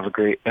out to have a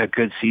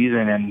good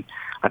season, and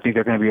I think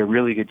they're going to be a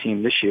really good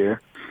team this year.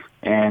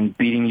 And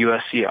beating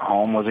USC at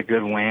home was a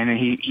good win, and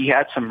he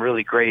had some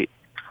really great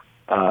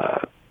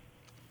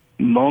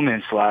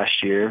moments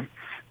last year,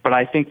 but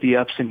I think the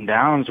ups and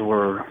downs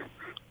were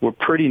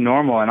pretty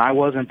normal, and I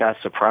wasn't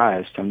that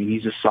surprised. I mean,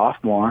 he's a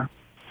sophomore,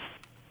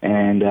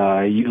 and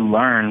you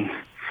learn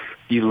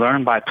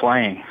by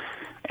playing,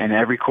 and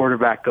every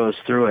quarterback goes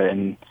through it.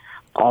 And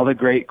all the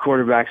great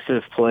quarterbacks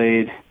that have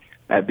played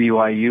at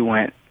BYU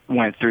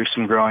went through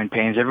some growing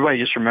pains. Everybody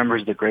just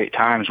remembers the great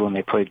times when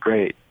they played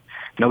great.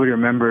 Nobody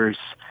remembers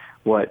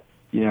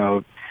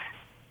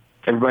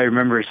everybody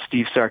remembers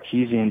Steve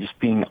Sarkisian just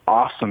being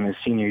awesome his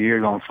senior year,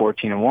 going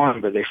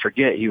 14-1, but they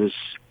forget he was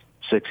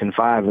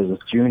 6-5 as a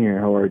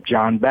junior. Or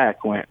John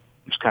Beck was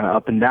kind of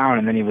up and down,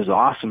 and then he was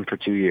awesome for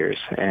 2 years.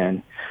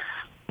 And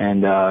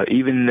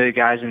even the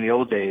guys in the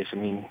old days, I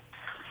mean,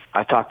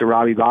 I talked to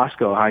Robbie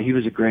Bosco, how he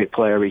was a great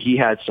player, but he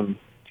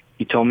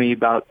told me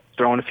about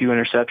throwing a few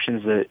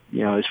interceptions that,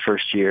 his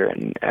first year.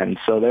 And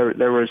so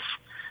there was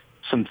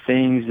some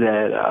things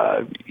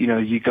that,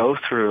 you go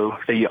through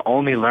that you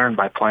only learn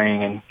by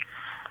playing.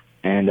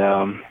 And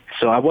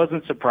so I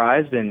wasn't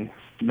surprised and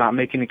not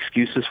making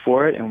excuses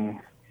for it. And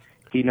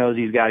he knows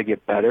he's got to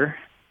get better.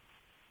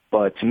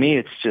 But to me,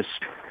 it's just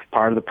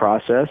part of the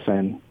process.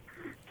 And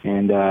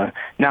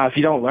now if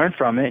you don't learn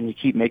from it and you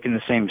keep making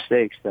the same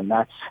mistakes, then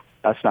that's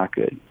not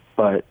good.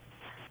 But,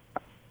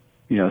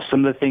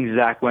 some of the things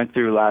Zach went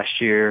through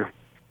last year,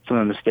 some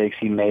of the mistakes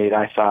he made,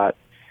 I thought,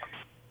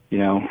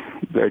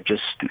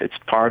 it's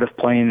part of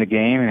playing the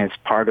game, and it's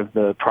part of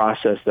the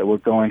process that we're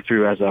going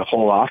through as a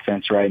whole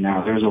offense right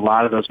now. There's a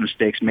lot of those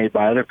mistakes made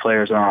by other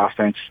players on our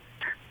offense.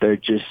 They're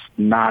just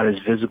not as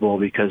visible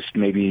because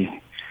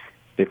maybe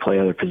they play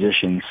other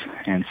positions.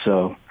 And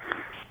so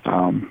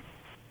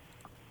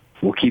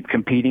we'll keep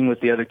competing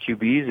with the other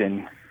QBs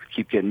and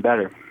keep getting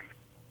better.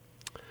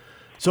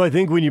 So I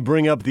think when you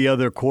bring up the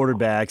other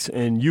quarterbacks,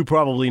 and you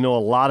probably know a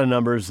lot of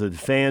numbers that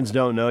fans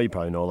don't know, you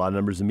probably know a lot of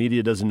numbers the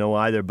media doesn't know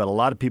either, but a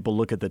lot of people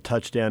look at the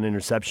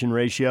touchdown-interception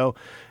ratio,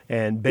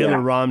 and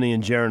Baylor Romney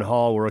and Jaron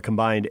Hall were a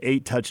combined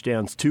 8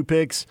 touchdowns, 2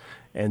 picks,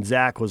 and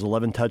Zach was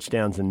 11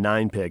 touchdowns and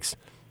 9 picks.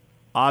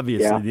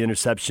 Obviously, the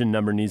interception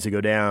number needs to go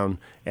down,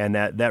 and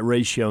that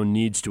ratio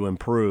needs to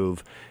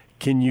improve.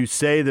 Can you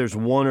say there's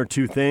one or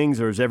two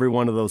things, or is every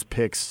one of those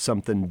picks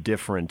something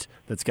different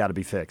that's got to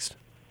be fixed?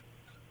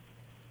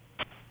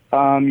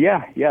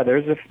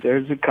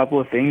 There's a couple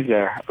of things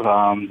there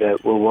that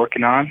we're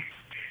working on.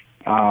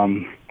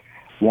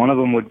 One of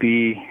them would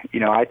be,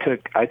 I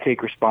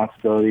take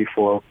responsibility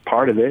for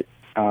part of it.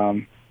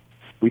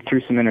 We threw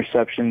some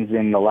interceptions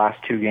in the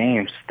last 2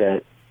 games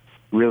that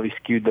really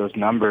skewed those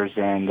numbers,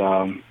 and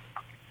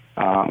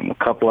a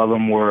couple of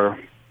them were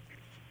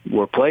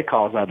play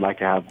calls I'd like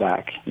to have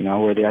back.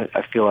 Where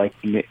I feel like,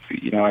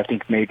 I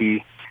think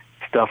maybe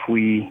stuff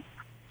we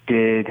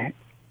did,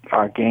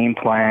 our game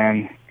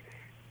plan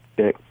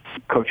that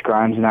Coach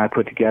Grimes and I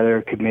put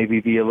together could maybe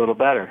be a little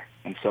better.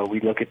 And so we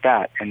look at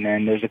that. And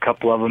then there's a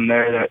couple of them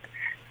there that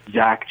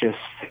Zach just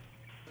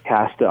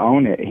has to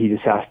own it. He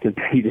just has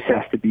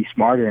to be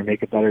smarter and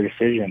make a better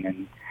decision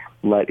and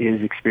let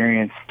his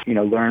experience,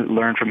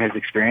 learn from his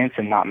experience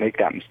and not make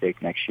that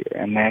mistake next year.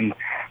 And then,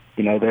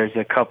 there's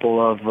a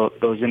couple of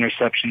those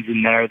interceptions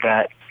in there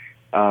that,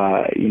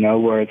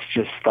 where it's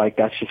just like,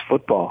 that's just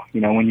football.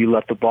 When you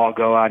let the ball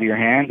go out of your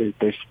hand,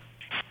 there's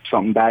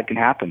something bad can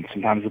happen.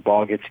 Sometimes the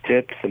ball gets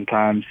tipped.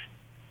 Sometimes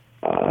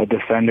a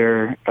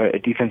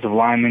defensive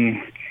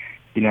lineman,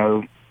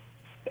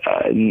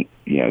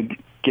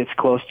 gets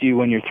close to you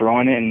when you're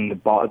throwing it, and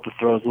the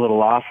throw's a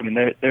little off. I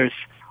mean, there's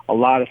a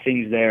lot of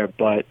things there,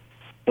 but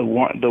the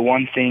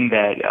one thing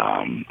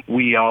that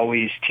we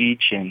always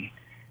teach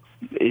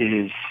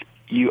is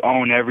you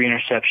own every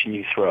interception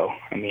you throw.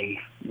 I mean,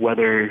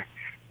 whether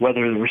the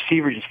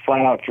receiver just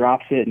flat out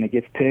drops it and it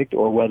gets picked,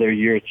 or whether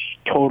it's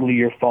totally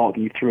your fault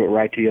and you threw it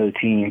right to the other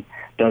team,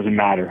 doesn't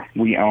matter.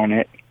 We own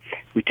it.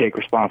 We take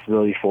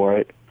responsibility for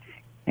it.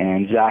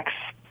 And Zach's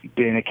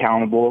been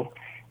accountable.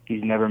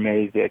 He's never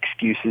made the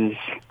excuses,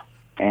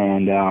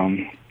 and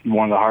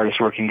one of the hardest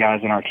working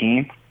guys on our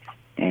team,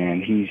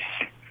 and he's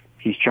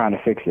trying to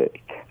fix it.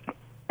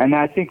 And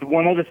I think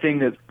one other thing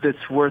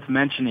that's worth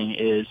mentioning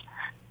is,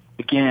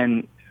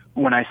 again,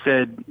 when I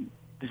said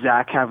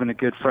Zach having a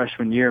good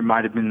freshman year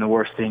might have been the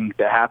worst thing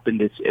that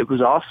happened, it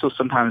was also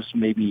sometimes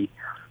maybe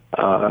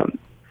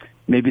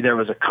there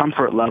was a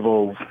comfort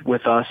level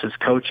with us as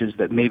coaches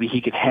that maybe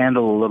he could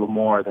handle a little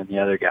more than the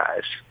other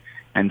guys.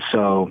 And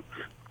so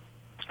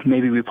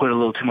maybe we put a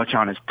little too much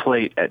on his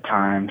plate at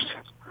times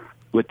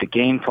with the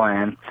game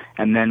plan.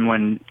 And then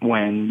when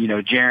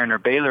Jaron or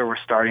Baylor were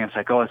starting, it's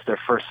like, oh, it's their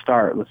first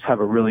start. Let's have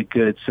a really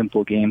good,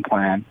 simple game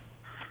plan.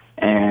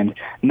 And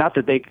not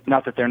that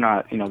they're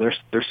not,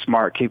 they're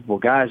smart, capable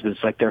guys, but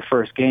it's like their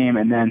first game.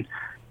 And then,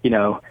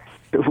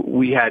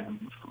 we had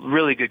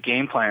really good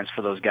game plans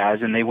for those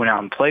guys, and they went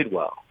out and played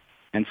well.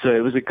 And so it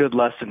was a good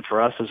lesson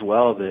for us as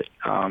well that,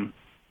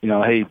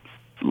 hey,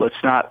 let's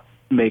not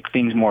make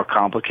things more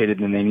complicated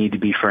than they need to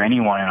be for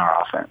anyone in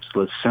our offense.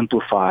 Let's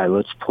simplify.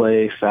 Let's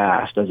play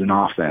fast as an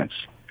offense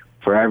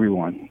for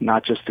everyone,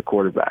 not just the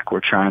quarterback. We're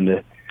trying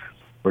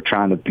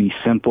to be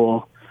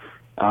simple,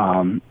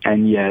 and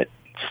yet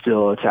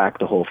still attack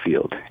the whole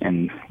field,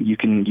 and you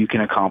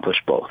can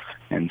accomplish both.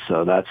 And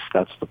so that's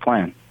the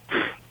plan.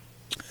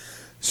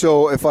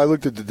 So if I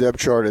looked at the depth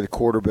chart at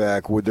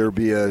quarterback, would there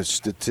be a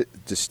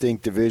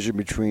distinct division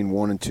between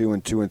 1 and 2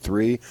 and 2 and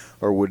 3,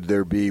 or would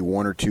there be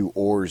one or two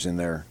ors in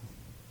there?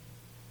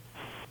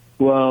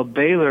 Well,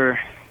 Baylor,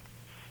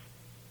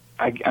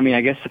 I mean,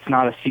 I guess it's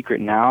not a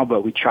secret now,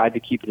 but we tried to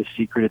keep it a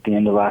secret at the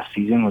end of last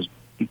season.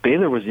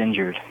 Baylor was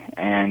injured,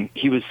 and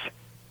he was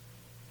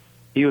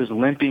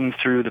limping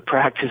through the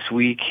practice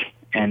week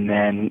and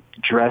then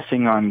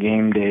dressing on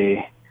game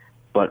day,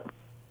 but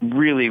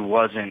really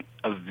wasn't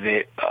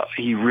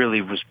he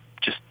really was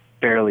just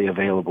barely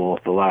available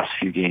the last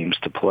few games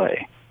to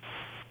play.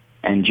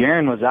 And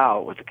Jaron was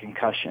out with a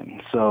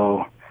concussion.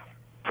 So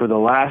for the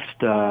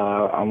last,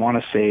 I want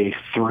to say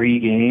 3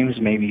 games,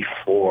 maybe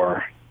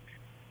 4,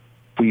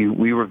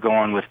 we were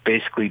going with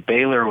basically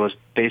Baylor was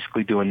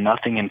basically doing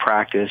nothing in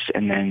practice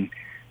and then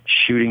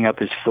shooting up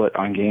his foot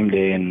on game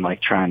day and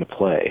like trying to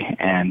play.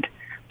 And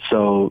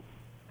so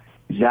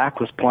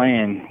Zach was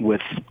playing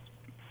with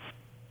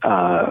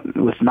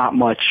not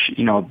much,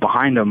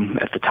 behind him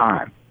at the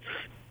time.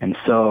 And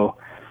so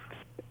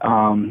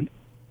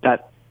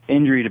that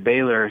injury to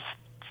Baylor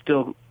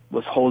still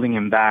was holding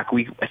him back.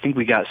 I think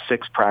we got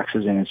 6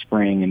 practices in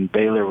spring, and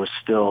Baylor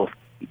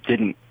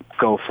didn't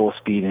go full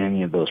speed in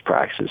any of those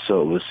practices.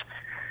 So it was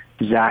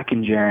Zach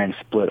and Jaron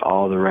split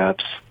all the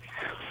reps,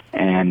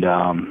 and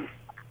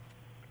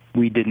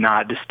we did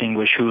not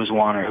distinguish who was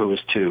 1 or who was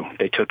 2.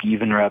 They took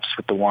even reps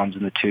with the 1s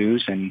and the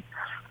 2s, and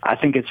I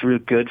think it's really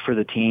good for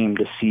the team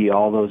to see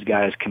all those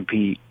guys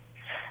compete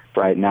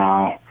right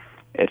now.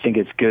 I think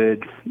it's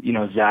good.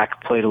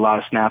 Zach played a lot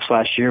of snaps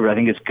last year, but I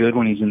think it's good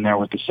when he's in there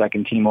with the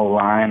second team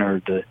O-line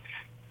or the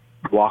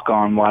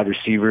walk-on wide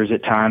receivers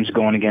at times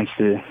going against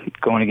the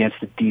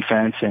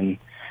defense, and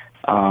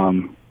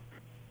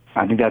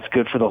I think that's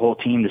good for the whole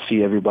team to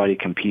see everybody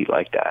compete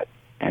like that.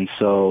 And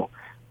so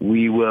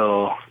we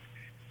will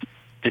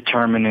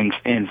determine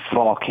in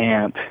fall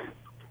camp,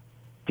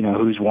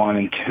 who's 1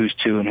 and who's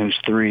 2 and who's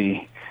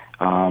 3.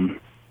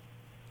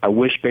 I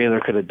wish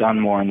Baylor could have done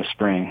more in the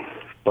spring,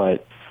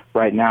 but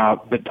I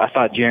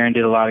thought Jaron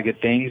did a lot of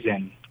good things,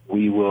 and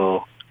we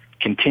will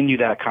continue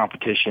that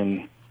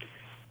competition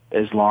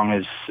as long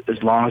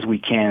as we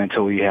can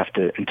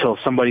until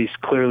somebody's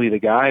clearly the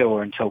guy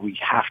or until we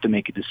have to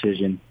make a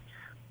decision.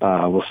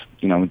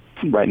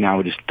 Right now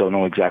we just don't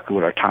know exactly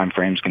what our time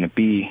frame is going to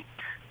be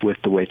with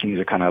the way things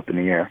are kind of up in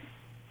the air.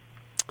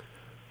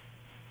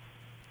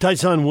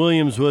 Tyson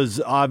Williams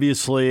was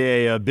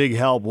obviously a big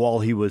help while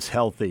he was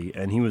healthy,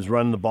 and he was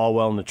running the ball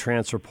well, and the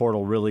transfer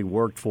portal really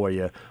worked for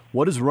you.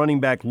 What does running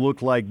back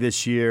look like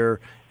this year?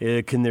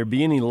 Can there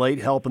be any late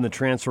help in the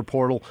transfer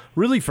portal?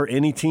 Really for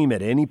any team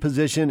at any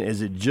position?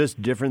 Is it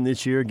just different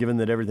this year given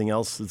that everything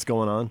else that's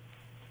going on?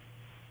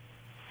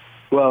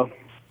 Well,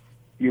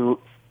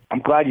 I'm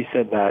glad you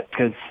said that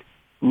because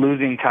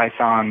losing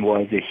Tyson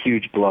was a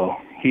huge blow.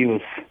 He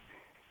was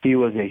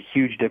a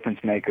huge difference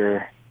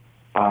maker.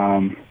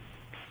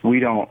 We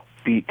don't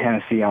beat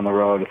Tennessee on the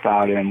road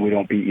without him. We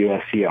don't beat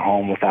USC at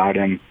home without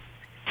him.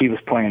 He was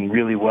playing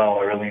really well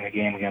early in the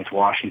game against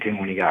Washington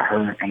when he got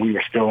hurt, and we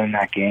were still in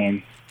that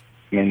game.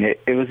 I mean,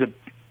 it was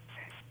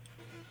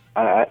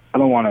I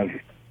don't want to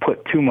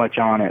put too much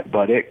on it,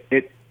 but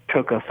it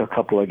took us a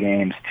couple of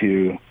games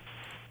to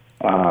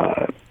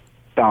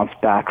bounce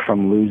back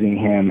from losing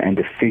him and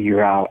to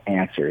figure out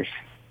answers.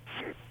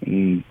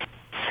 And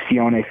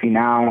Sione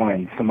Finau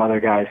and some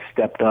other guys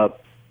stepped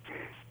up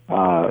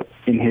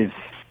in his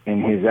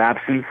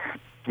absence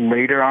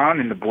later on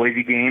in the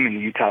Boise game and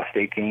the Utah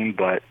State game,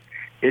 but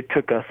it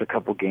took us a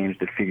couple games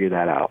to figure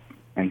that out.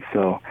 And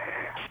so,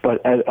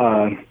 but as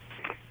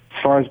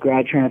far as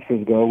grad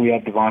transfers go, we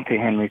have Devontae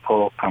Henry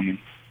Cole coming,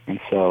 and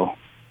so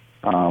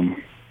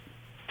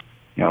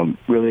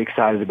really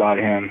excited about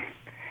him.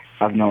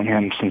 I've known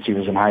him since he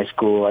was in high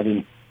school.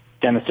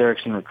 Dennis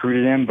Erickson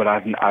recruited him, but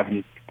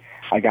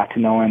I got to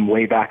know him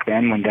way back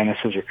then when Dennis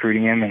was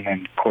recruiting him, and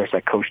then of course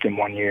I coached him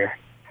 1 year,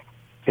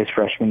 his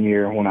freshman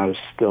year when I was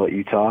still at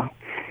Utah,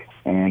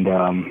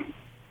 and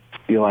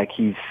feel like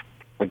he's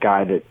a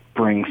guy that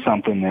brings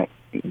something that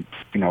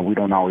we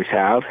don't always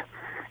have.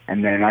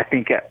 And then I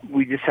think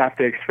we just have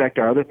to expect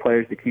our other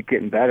players to keep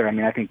getting better. I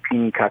mean, I think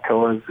Pini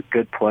Katoa is a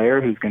good player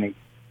who's going to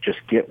just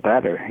get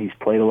better. He's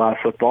played a lot of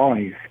football,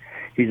 and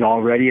he's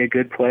already a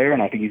good player,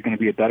 and I think he's going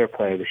to be a better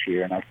player this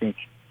year. And I think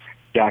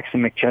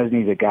Jackson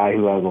McChesney is a guy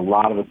who has a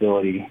lot of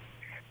ability,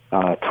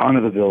 a ton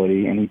of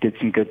ability, and he did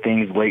some good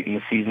things late in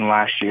the season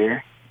last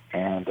year.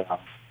 And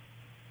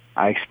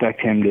I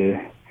expect him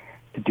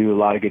to do a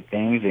lot of good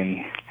things.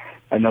 And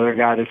another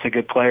guy that's a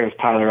good player is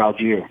Tyler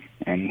Algier,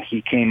 and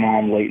he came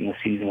on late in the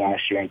season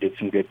last year and did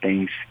some good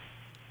things.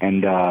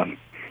 And now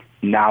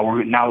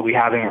that we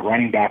have him at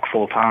running back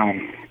full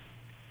time,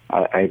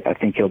 I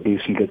think he'll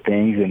do some good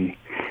things. And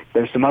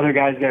there's some other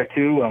guys there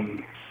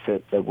too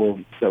that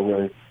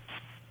we're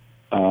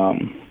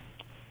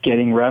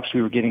getting reps.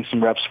 We were getting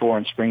some reps for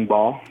in spring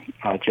ball.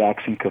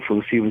 Jackson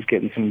Kafusi was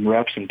getting some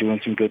reps and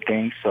doing some good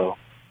things. So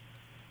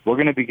we're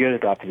going to be good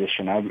at that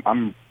position.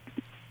 I'm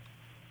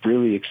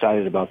really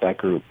excited about that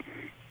group.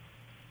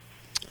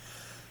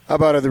 How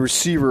about at the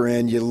receiver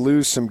end? You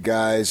lose some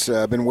guys.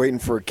 I've been waiting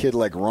for a kid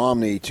like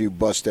Romney to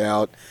bust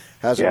out.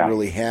 Hasn't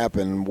really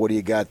happened. What do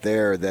you got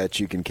there that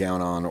you can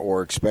count on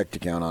or expect to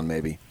count on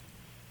maybe?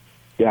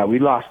 Yeah, we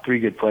lost 3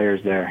 good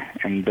players there,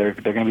 and they're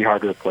going to be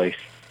hard to replace.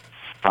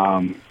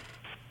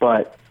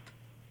 But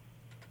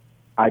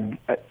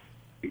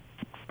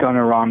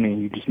Gunnar Romney,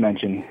 you just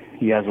mentioned,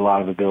 he has a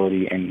lot of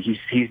ability, and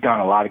he's done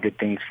a lot of good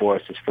things for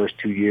us his first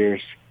 2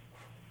 years.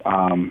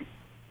 And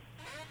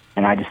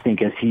I just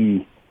think as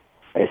he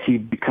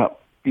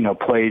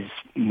plays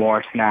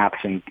more snaps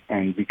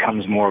and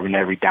becomes more of an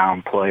every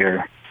down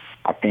player,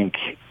 I think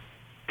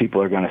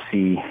people are going to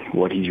see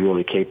what he's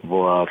really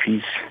capable of.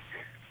 He's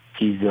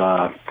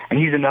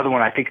another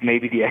one. I think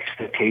maybe the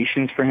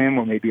expectations for him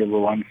were maybe a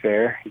little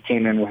unfair. He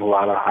came in with a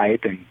lot of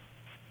hype, and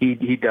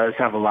he does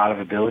have a lot of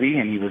ability,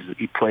 and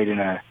he played in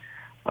a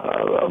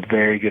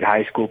very good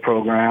high school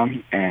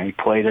program, and he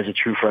played as a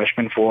true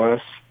freshman for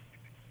us,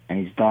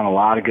 and he's done a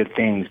lot of good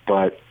things.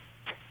 But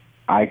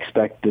I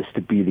expect this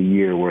to be the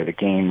year where the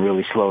game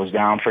really slows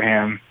down for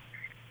him,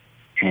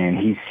 and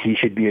he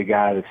should be a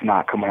guy that's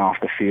not coming off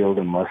the field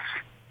unless,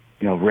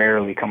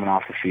 rarely coming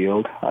off the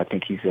field. I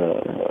think he's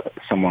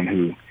someone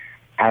who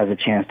has a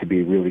chance to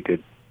be a really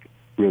good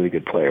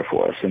player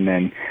for us. And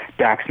then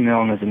Dax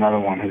Milne is another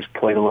one who's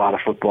played a lot of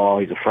football.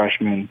 He's a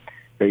freshman.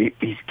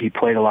 He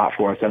played a lot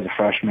for us as a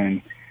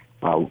freshman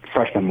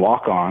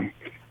walk-on,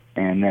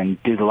 and then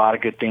did a lot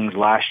of good things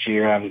last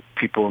year.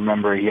 People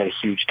remember he had a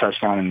huge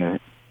touchdown in the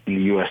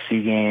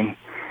USC game,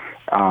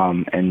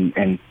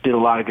 and did a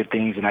lot of good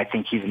things, and I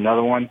think he's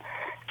another one.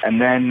 And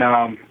then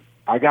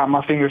I got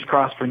my fingers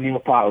crossed for Neil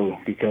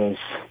Pa'u, because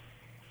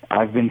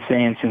I've been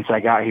saying since I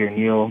got here,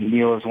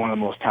 Neil is one of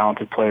the most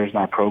talented players in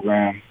our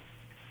program,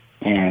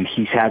 and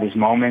he's had his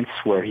moments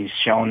where he's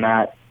shown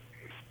that,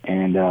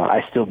 and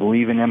I still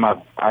believe in him.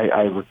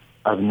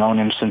 I've known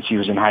him since he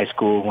was in high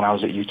school. When I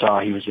was at Utah,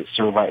 he was at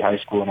Servite High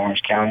School in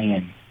Orange County,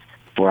 and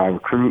where I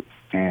recruit,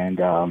 and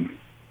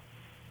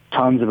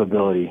tons of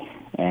ability,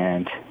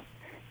 and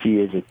he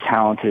is a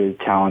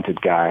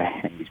talented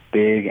guy, and he's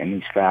big and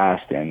he's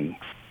fast, and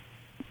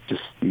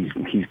just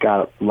he's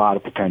got a lot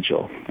of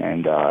potential.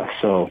 And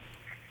so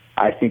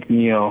I think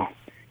Neil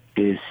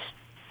is,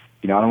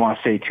 I don't want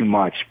to say too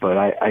much,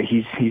 but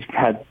he's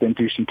been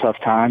through some tough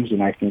times,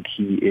 and I think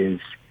he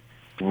is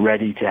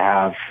ready to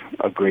have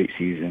a great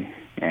season,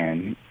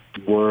 and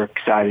we're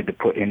excited to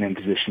put him in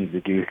positions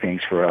to do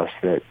things for us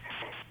that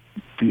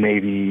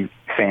maybe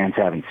fans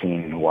haven't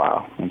seen in a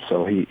while. And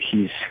so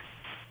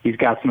he's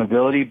got some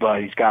ability,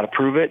 but he's got to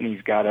prove it, and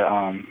he's got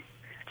to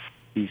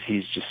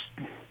he's just,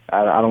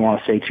 I don't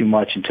want to say too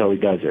much until he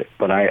does it,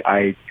 but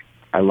I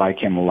like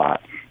him a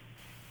lot.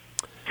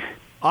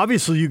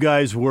 Obviously, you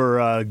guys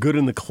were good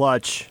in the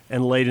clutch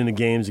and late in the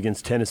games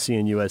against Tennessee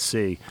and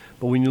USC.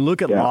 But when you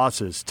look at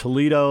losses,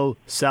 Toledo,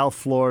 South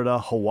Florida,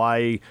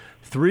 Hawaii,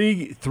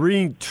 three,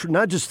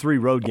 not just 3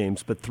 road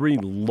games, but 3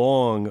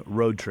 long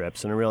road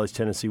trips. And I realize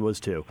Tennessee was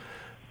 2.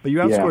 But you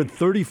outscored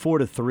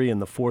 34-3 in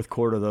the fourth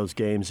quarter of those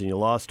games, and you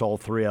lost all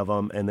 3 of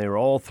them, and they were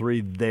all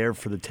 3 there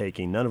for the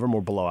taking. None of them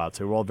were blowouts.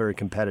 They were all very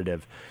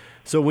competitive.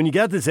 So when you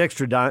got this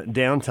extra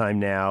downtime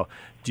now,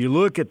 do you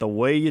look at the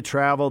way you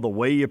travel, the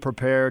way you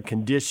prepare,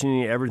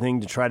 conditioning,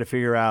 everything to try to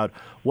figure out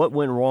what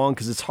went wrong?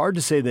 Because it's hard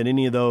to say that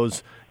any of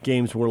those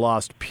games were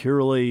lost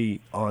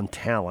purely on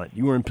talent.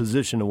 You were in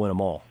position to win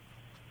them all.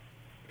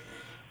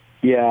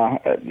 Yeah,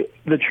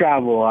 the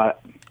travel, I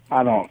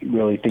don't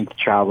really think the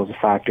travel is a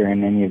factor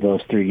in any of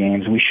those 3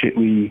 games.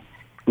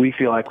 We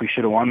feel like we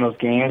should have won those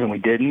games, and we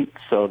didn't.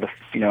 So,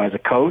 as a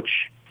coach,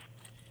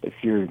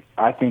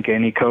 I think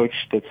any coach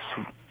that's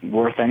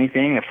worth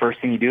anything, the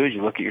first thing you do is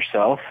you look at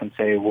yourself and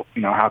say, well,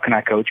 how can I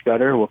coach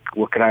better?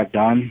 What could I have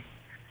done?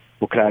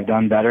 What could I have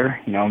done better?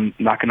 I'm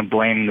not going to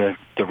blame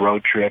the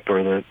road trip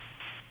or the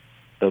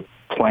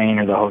plane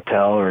or the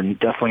hotel, or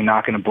definitely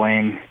not going to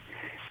blame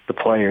the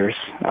players.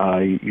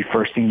 The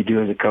first thing you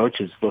do as a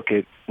coach is look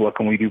at what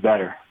can we do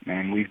better.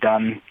 And we've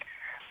done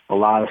a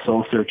lot of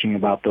soul searching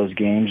about those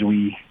games.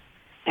 We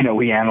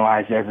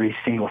analyze every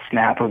single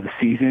snap of the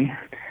season,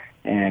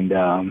 and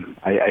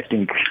I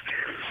think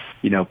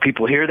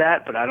people hear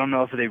that, but I don't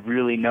know if they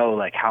really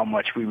know how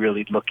much we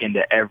really look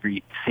into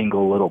every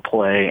single little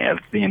play of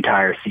the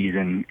entire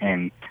season,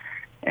 and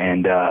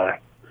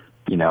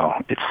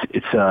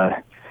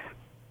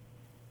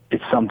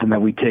it's something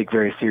that we take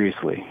very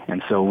seriously.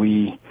 And so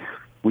we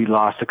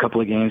lost a couple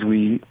of games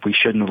we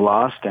shouldn't have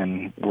lost,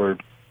 and we're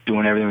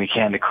doing everything we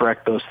can to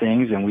correct those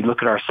things. And we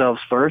look at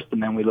ourselves first,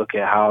 and then we look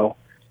at how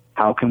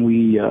can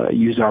we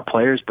use our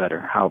players better?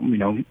 How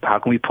can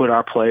we put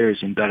our players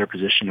in better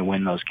position to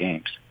win those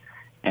games?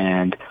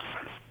 And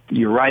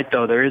you're right,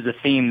 though, there is a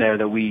theme there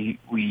that we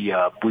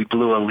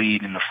blew a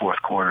lead in the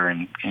fourth quarter,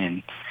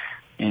 and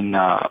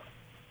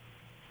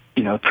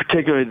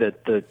particularly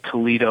the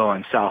Toledo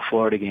and South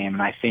Florida game.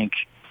 And I think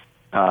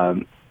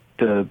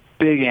the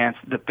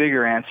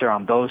bigger answer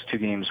on those 2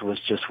 games was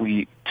just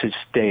to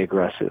stay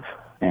aggressive.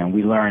 And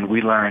we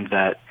learned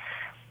that,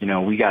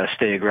 we got to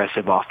stay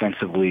aggressive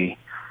offensively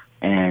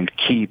and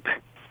keep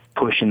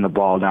pushing the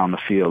ball down the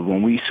field.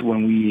 When we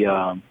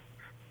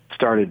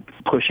started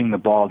pushing the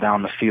ball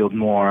down the field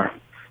more,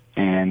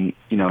 and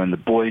in the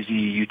Boise,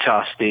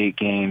 Utah State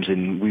games,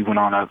 and we went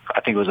on I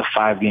think it was a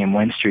 5-game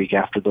win streak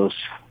after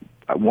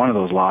one of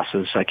those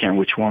losses. I can't remember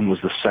which one was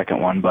the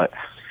second one, but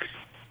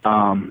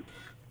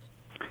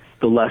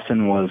the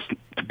lesson was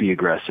to be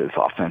aggressive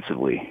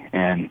offensively,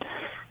 and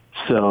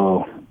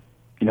so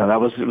it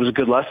was a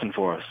good lesson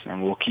for us,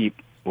 and we'll keep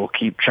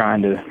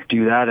trying to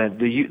do that. And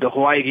the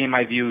Hawaii game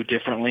I view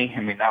differently.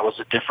 I mean, that was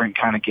a different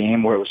kind of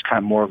game where it was kind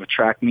of more of a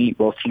track meet.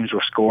 Both teams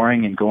were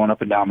scoring and going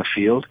up and down the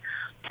field,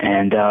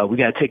 and we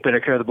got to take better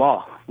care of the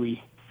ball.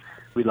 We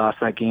lost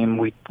that game.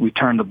 We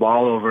turned the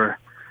ball over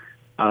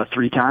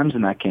 3 times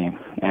in that game,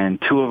 and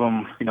 2 of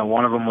them,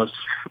 one of them was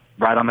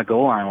right on the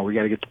goal line where we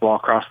got to get the ball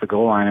across the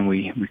goal line, and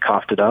we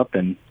coughed it up,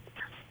 and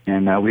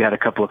we had a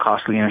couple of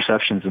costly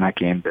interceptions in that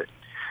game, but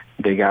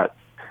they got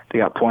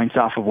points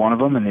off of one of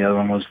them, and the other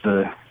one was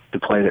the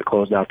play that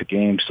closed out the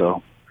game.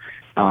 So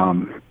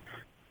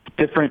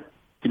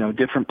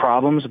different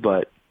problems,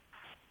 but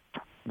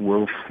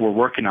we're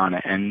working on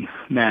it, and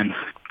man,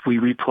 we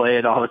replay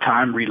it all the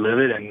time, relive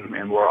it,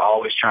 and we're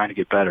always trying to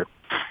get better.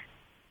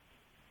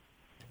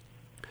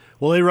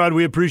 Well, A-Rod,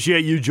 we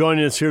appreciate you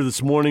joining us here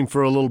this morning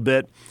for a little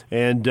bit,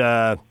 and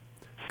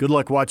good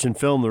luck watching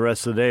film the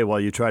rest of the day while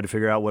you try to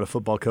figure out what a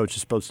football coach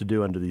is supposed to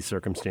do under these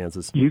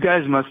circumstances. You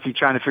guys must be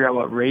trying to figure out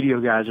what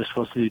radio guys are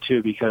supposed to do,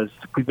 too, because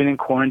we've been in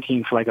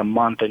quarantine for like a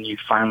month, and you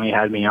finally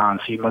had me on,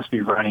 so you must be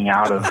running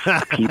out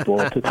of people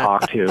to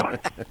talk to.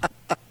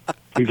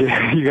 You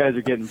guys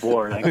are getting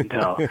bored, I can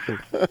tell.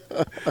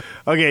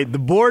 Okay, the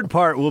bored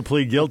part we'll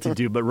plead guilty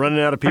to, but running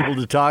out of people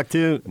to talk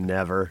to,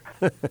 never.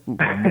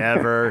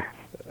 Never.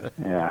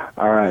 Yeah.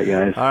 All right,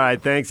 guys. All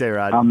right. Thanks,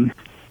 A-Rod.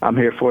 I'm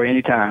here for you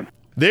anytime.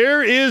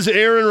 There is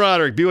Aaron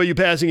Roderick, BYU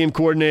passing game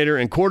coordinator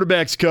and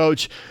quarterbacks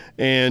coach.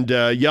 And,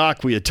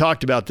 Yak, we had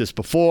talked about this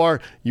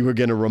before. You were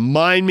going to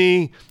remind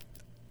me.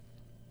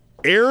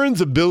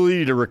 Aaron's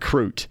ability to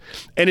recruit.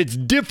 And it's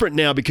different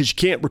now because you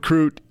can't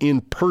recruit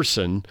in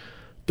person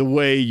the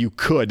way you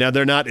could. Now,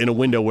 they're not in a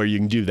window where you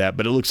can do that,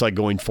 but it looks like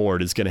going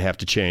forward it's going to have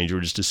to change.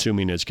 We're just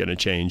assuming it's going to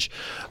change,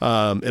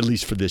 at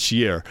least for this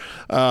year.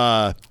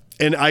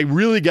 And I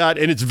really got,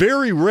 and it's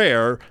very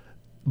rare,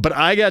 but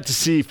I got to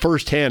see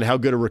firsthand how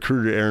good a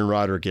recruiter Aaron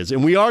Roderick is.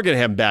 And we are going to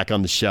have him back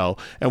on the show,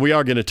 and we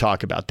are going to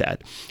talk about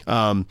that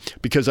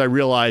because I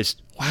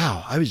realized,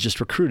 wow, I was just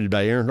recruited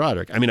by Aaron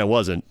Roderick. I mean, I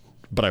wasn't,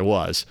 but I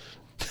was.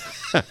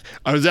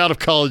 I was out of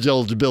college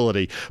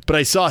eligibility, but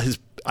I saw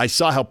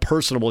how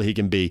personable he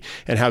can be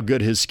and how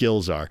good his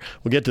skills are.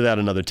 We'll get to that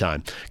another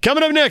time.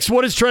 Coming up next,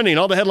 what is trending?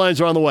 All the headlines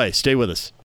are on the way. Stay with us.